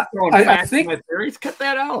throwing facts in my theories. Cut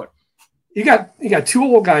that out. You got 2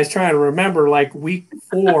 old guys trying to remember like week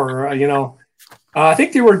 4. I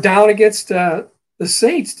think they were down against the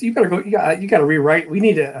Saints. You better go. You got to rewrite. We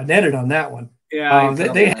need an edit on that one. Yeah,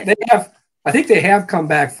 they have. I think they have come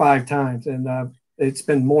back 5 times, and it's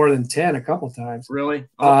been more than 10 a couple times. Really?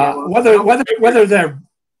 Okay,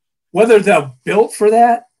 whether they're built for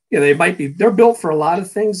that, they might be. They're built for a lot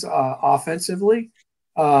of things offensively.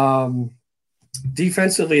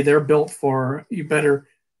 Defensively, they're built for you better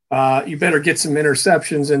get some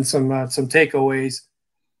interceptions and some takeaways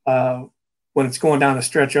when it's going down the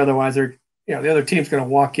stretch. Otherwise, the other team's going to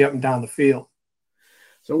walk you up and down the field.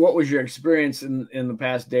 So, what was your experience in the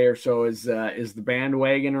past day or so? Is the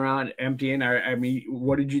bandwagon around emptying? I mean,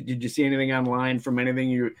 what did you see anything online from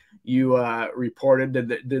anything you reported?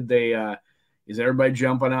 Did they? Is everybody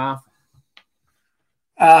jumping off?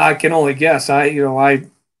 I can only guess. A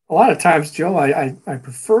lot of times, Joe, I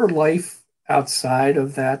prefer life outside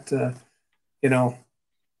of that.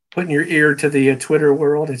 Putting your ear to the Twitter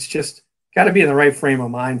world. It's just got to be in the right frame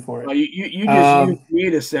of mind for it. Well, you just used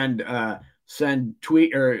me to send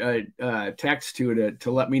tweet or text to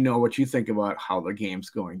let me know what you think about how the game's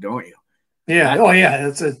going, don't you? Yeah.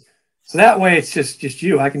 Yeah. So that way it's just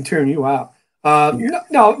you. I can turn you out.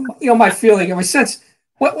 My feeling, my sense.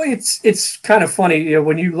 It's kind of funny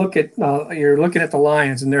when you look at you're looking at the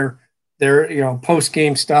Lions and their post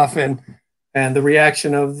game stuff and the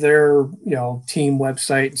reaction of their team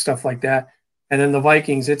website and stuff like that, and then the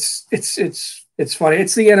Vikings. It's funny.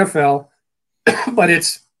 It's the NFL, but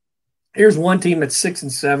here's one team that's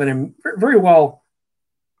 6-7 and very well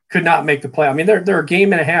could not make the play. I mean, they're a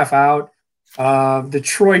game and a half out.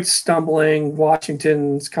 Detroit's stumbling.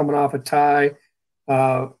 Washington's coming off a tie.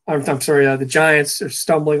 I'm sorry. The Giants are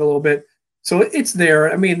stumbling a little bit. So it's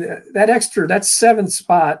there. I mean, that 7th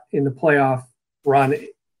spot in the playoff run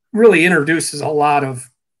really introduces a lot of,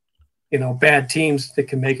 bad teams that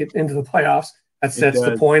can make it into the playoffs. That's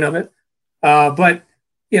the point of it. But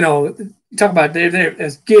talk about they're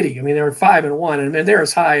as giddy. I mean, they were 5-1, and they're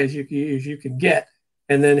as high as you can get.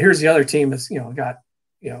 And then here's the other team that's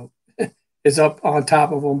is up on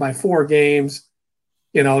top of them by 4 games.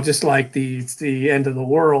 Just like it's the end of the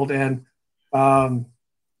world. And I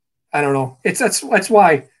don't know. That's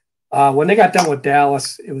why when they got done with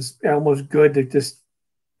Dallas, it was almost good to just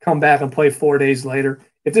come back and play 4 days later.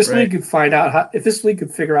 If this league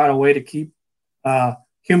could figure out a way to keep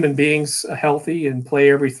human beings healthy and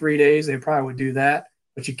play every 3 days, they probably would do that,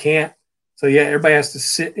 but you can't. So everybody has to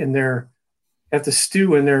stew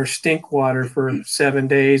in their stink water for 7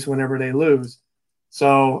 days whenever they lose.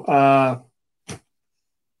 So,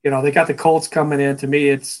 they got the Colts coming in. To me,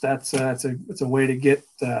 it's a way to get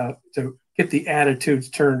the attitudes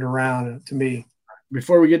turned around. To me,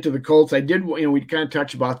 before we get to the Colts, I did. We kind of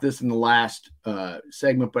touched about this in the last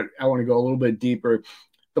segment, but I want to go a little bit deeper.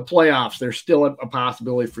 The playoffs, there's still a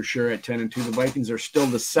possibility for sure at 10-2. The Vikings are still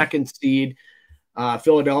the 2nd seed.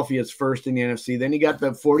 Philadelphia is first in the NFC. Then you got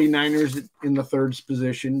the 49ers in the 3rd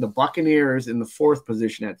position, the Buccaneers in the 4th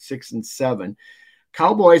position at 6-7.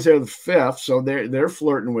 Cowboys are the 5th, so they're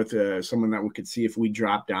flirting with someone that we could see if we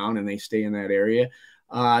drop down and they stay in that area.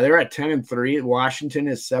 They're at 10-3. Washington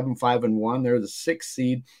is 7-5-1. They're the 6th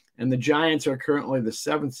seed, and the Giants are currently the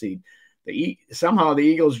 7th seed. Somehow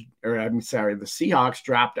the Seahawks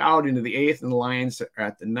dropped out into the 8th, and the Lions are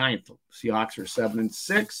at the 9th. The Seahawks are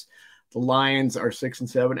 7-6. The Lions are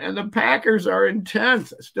 6-7, and the Packers are in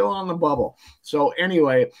 10th, still on the bubble. So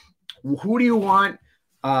anyway, who do you want?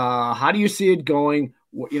 How do you see it going?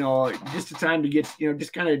 just a time to get,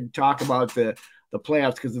 just kind of talk about the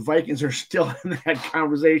playoffs, because the Vikings are still in that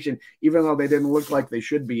conversation, even though they didn't look like they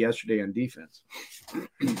should be yesterday on defense.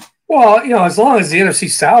 Well, as long as the NFC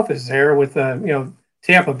South is there with,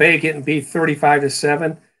 Tampa Bay getting beat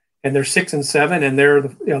 35-7, and they're 6-7, and they're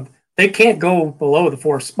they can't go below the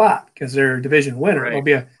 4th spot because they're a division winner.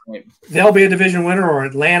 Right. They'll be a division winner, or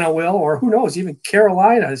Atlanta will, or who knows, even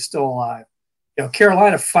Carolina is still alive.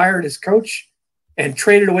 Carolina fired his coach and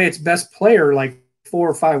traded away its best player like 4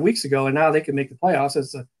 or 5 weeks ago, and now they can make the playoffs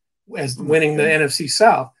as winning the NFC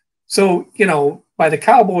South. So, by the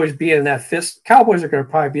Cowboys being in that fifth, Cowboys are going to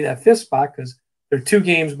probably be that 5th spot because they're 2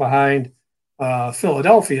 games behind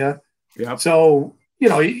Philadelphia. Yep. So,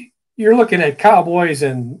 you're looking at Cowboys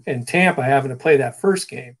and Tampa having to play that first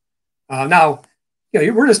game. Now,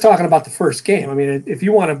 we're just talking about the first game. I mean, if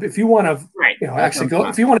you want to, right, actually go,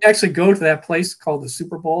 if you want to actually go to that place called the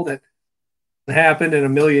Super Bowl that happened in a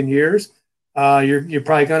million years, you're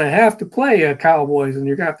probably going to have to play a Cowboys, and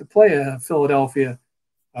you're going to have to play a Philadelphia.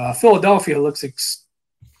 Philadelphia looks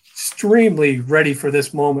extremely ready for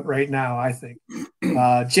this moment right now, I think.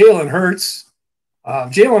 Jalen Hurts.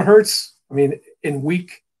 I mean, in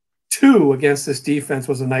week 2 against this defense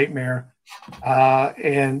was a nightmare.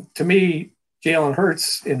 And to me, Jalen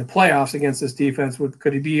Hurts in the playoffs against this defense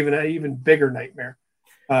could be even an even bigger nightmare.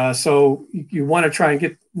 So you want to try and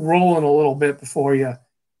get rolling a little bit before you,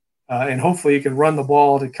 and hopefully you can run the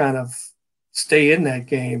ball to kind of stay in that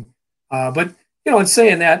game. But, in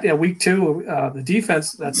saying that, week 2, the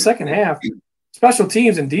defense, that second half, special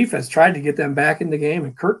teams and defense tried to get them back in the game,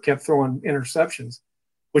 and Kirk kept throwing interceptions,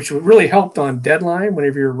 which really helped on deadline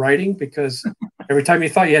whenever you're writing, because every time you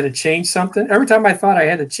thought you had to change something, every time I thought I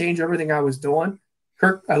had to change everything I was doing,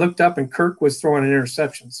 I looked up and Kirk was throwing an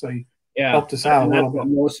interception. So he helped us out a little bit.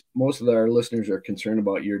 Most of our listeners are concerned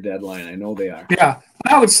about your deadline. I know they are. Yeah.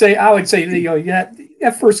 I would say,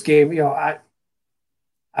 that first game,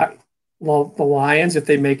 the Lions, if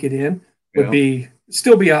they make it in, would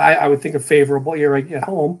still be I would think a favorable. You're right at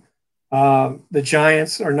home. The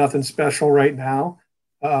Giants are nothing special right now.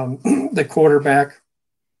 The quarterback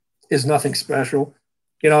is nothing special.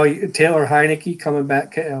 Taylor Heineke coming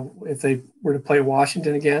back, if they were to play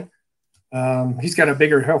Washington again, he's got a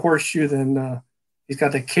bigger horseshoe than he's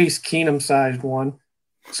got the Case Keenum sized one.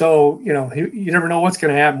 So, you never know what's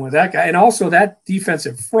going to happen with that guy. And also that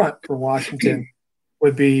defensive front for Washington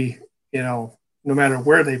would be, no matter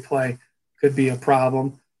where they play, could be a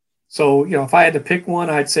problem. So, if I had to pick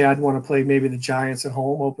one, I'd say I'd want to play maybe the Giants at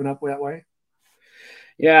home, open up that way.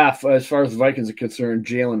 Yeah, as far as the Vikings are concerned,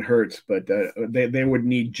 Jalen Hurts, but they would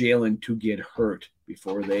need Jalen to get hurt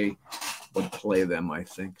before they would play them, I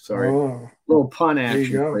think. Sorry. Little pun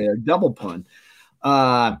action there, double pun.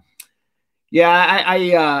 I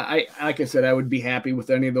like I said, I would be happy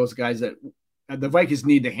with any of those guys that the Vikings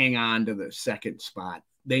need to hang on to the second spot.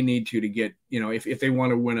 They need to get, if they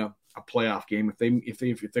want to win a playoff game, if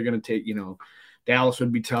they're going to take, Dallas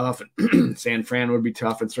would be tough, and San Fran would be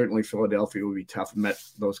tough, and certainly Philadelphia would be tough. Met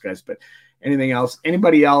those guys, but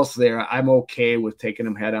anybody else there, I'm okay with taking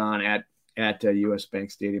them head on at US Bank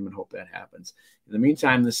Stadium, and hope that happens. In the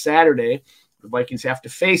meantime, this Saturday, the Vikings have to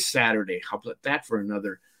face Saturday. How about that for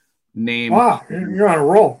another name? Wow, you're on a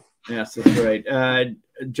roll. Yes, that's right.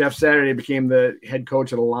 Jeff Saturday became the head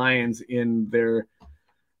coach of the Lions in their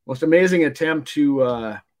most amazing attempt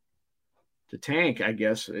to tank, I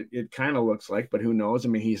guess it kind of looks like, but who knows? I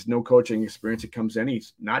mean, he's no coaching experience. It comes in.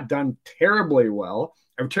 He's not done terribly well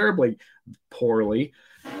or terribly poorly.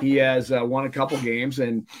 He has won a couple games,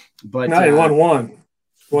 but he won one.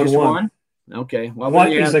 Won? Okay. Well,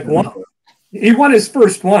 he won his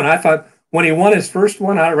first one. I thought when he won his first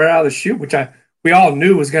one right out of the chute, which we all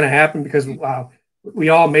knew was going to happen because we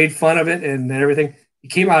all made fun of it and everything. He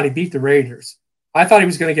came out. He beat the Raiders. I thought he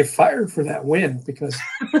was going to get fired for that win because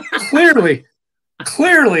clearly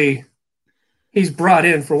he's brought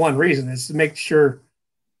in for one reason, is to make sure,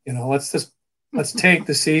 let's tank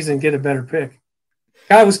the season, get a better pick.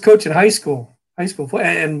 Guy was coaching high school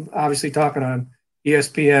and obviously talking on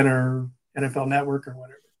ESPN or NFL Network or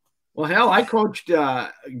whatever. Well, hell, I coached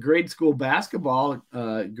grade school basketball,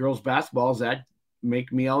 girls basketball. Does that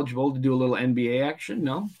make me eligible to do a little NBA action?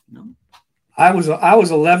 No. I was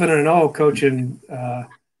 11-0 coaching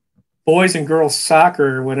boys and girls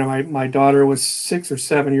soccer when my daughter was 6 or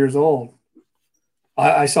 7 years old.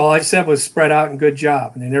 All I said was spread out and good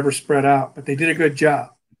job, and they never spread out, but they did a good job.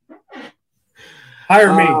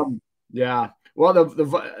 Hire me. Yeah. Well,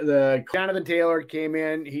 the Jonathan Taylor came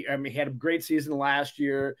in. He had a great season last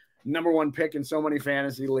year, number 1 pick in so many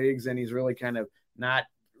fantasy leagues, and he's really kind of not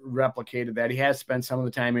replicated that. He has spent some of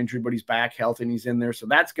the time injured, but he's back healthy and he's in there. So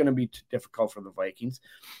that's going to be difficult for the Vikings,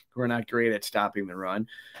 who are not great at stopping the run.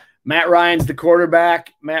 Matt Ryan's the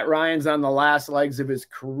quarterback. Matt Ryan's on the last legs of his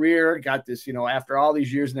career. Got this, after all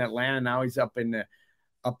these years in Atlanta, now he's up in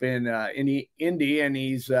Indy, and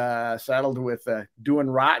he's settled with doing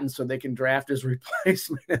rotten so they can draft his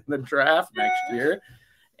replacement in the draft next year.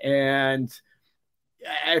 And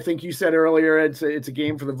I think you said earlier it's a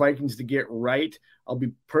game for the Vikings to get right. I'll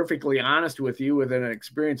be perfectly honest with you, with an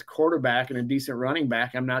experienced quarterback and a decent running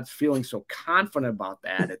back, I'm not feeling so confident about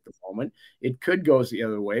that at the moment. It could go the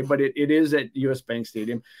other way, but it is at US Bank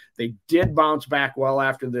Stadium. They did bounce back well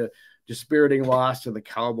after the dispiriting loss to the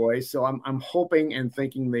Cowboys. So I'm hoping and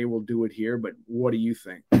thinking they will do it here, but what do you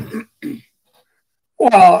think?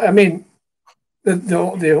 Well, I mean,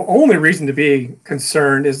 the only reason to be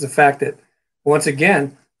concerned is the fact that, once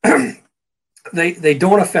again, they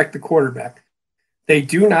don't affect the quarterback. They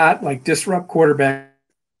do not disrupt quarterback.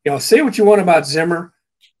 Say what you want about Zimmer,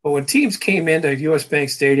 but when teams came into US Bank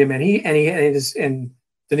Stadium and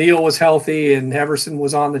Daniil was healthy and Everson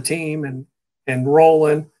was on the team and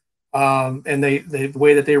rolling, and the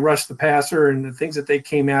way that they rushed the passer and the things that they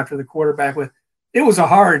came after the quarterback with, it was a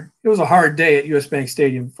hard day at US Bank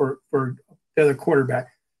Stadium for the other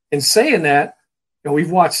quarterback. And saying that,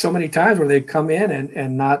 we've watched so many times where they've come in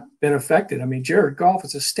and not been affected. I mean, Jared Goff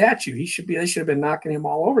is a statue. They should have been knocking him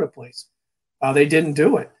all over the place. They didn't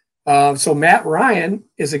do it. So Matt Ryan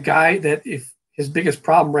is a guy that, if his biggest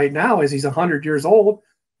problem right now is he's 100 years old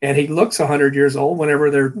and he looks 100 years old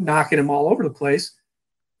whenever they're knocking him all over the place.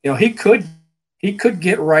 He could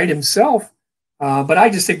get right himself. But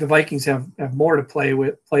I just think the Vikings have more to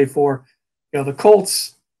play for. The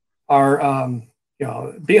Colts are,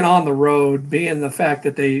 being on the road, being the fact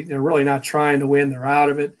that they're really not trying to win, they're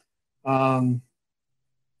out of it. I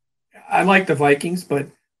like the Vikings, but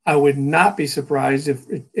I would not be surprised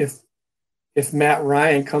if Matt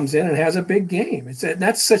Ryan comes in and has a big game.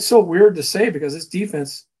 That's so weird to say, because this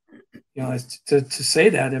defense, to say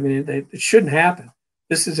that, I mean, it shouldn't happen.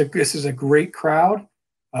 This is a great crowd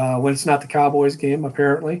when it's not the Cowboys game,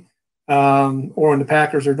 apparently, or when the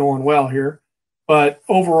Packers are doing well here. But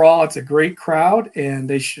overall, it's a great crowd, and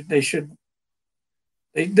this should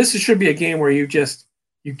be a game where you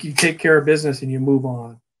take care of business and you move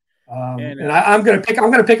on. And I'm gonna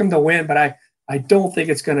pick them to win, but I don't think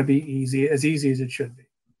it's going to be as easy as it should be.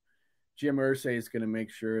 Jim Irsay is going to make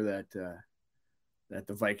sure that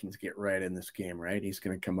the Vikings get right in this game, right? He's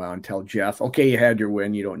going to come out and tell Jeff, okay, you had your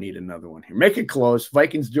win, you don't need another one here. Make it close.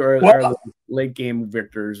 Vikings are the late game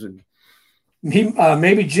victors, and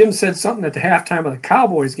maybe Jim said something at the halftime of the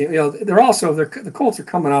Cowboys game. The Colts are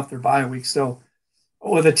coming off their bye week, so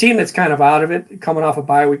with a team that's kind of out of it, coming off a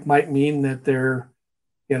bye week might mean that their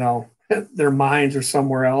minds are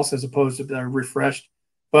somewhere else as opposed to they're refreshed.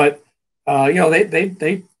 But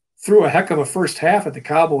they threw a heck of a first half at the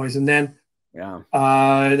Cowboys, and then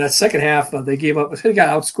that second half they gave up. They got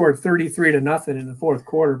outscored 33-0 in the fourth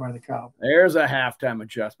quarter by the Cowboys. There's a halftime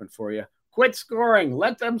adjustment for you. Quit scoring.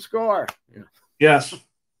 Let them score. Yes.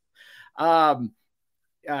 I'm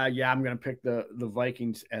going to pick the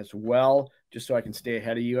Vikings as well, just so I can stay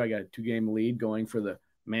ahead of you. I got a 2-game lead going for the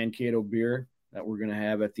Mankato beer that we're going to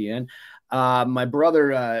have at the end. My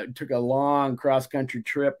brother took a long cross-country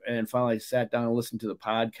trip and finally sat down and listened to the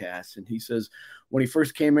podcast. And he says, when he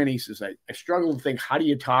first came in, he says, I struggle to think, how do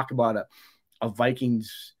you talk about a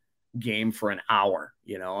Vikings game for an hour?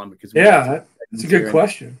 Because that's a good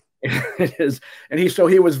question. It is, and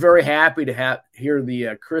he was very happy to hear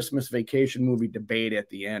the Christmas Vacation movie debate at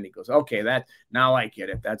the end. He goes, okay, now I get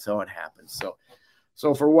it. That's how it happens.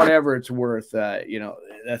 So for whatever it's worth, that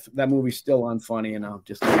movie's still unfunny, and I'll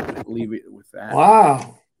just leave it with that.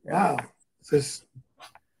 Wow. That's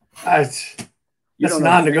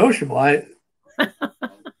non-negotiable.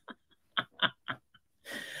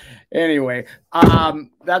 Anyway,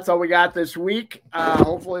 that's all we got this week.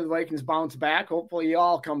 Hopefully the Vikings bounce back. Hopefully you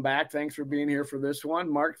all come back. Thanks for being here for this one.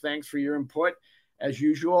 Mark, thanks for your input. As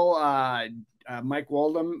usual, Mike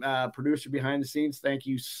Woldham, producer behind the scenes, thank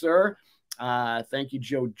you, sir. Thank you,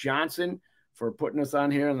 Joe Johnson, for putting us on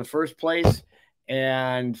here in the first place.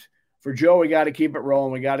 And for Joe, we got to keep it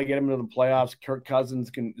rolling. We got to get him to the playoffs. Kirk Cousins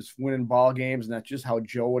is winning ball games, and that's just how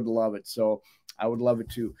Joe would love it. So I would love it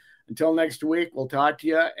too. Until next week, we'll talk to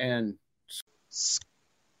you and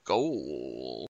Skol.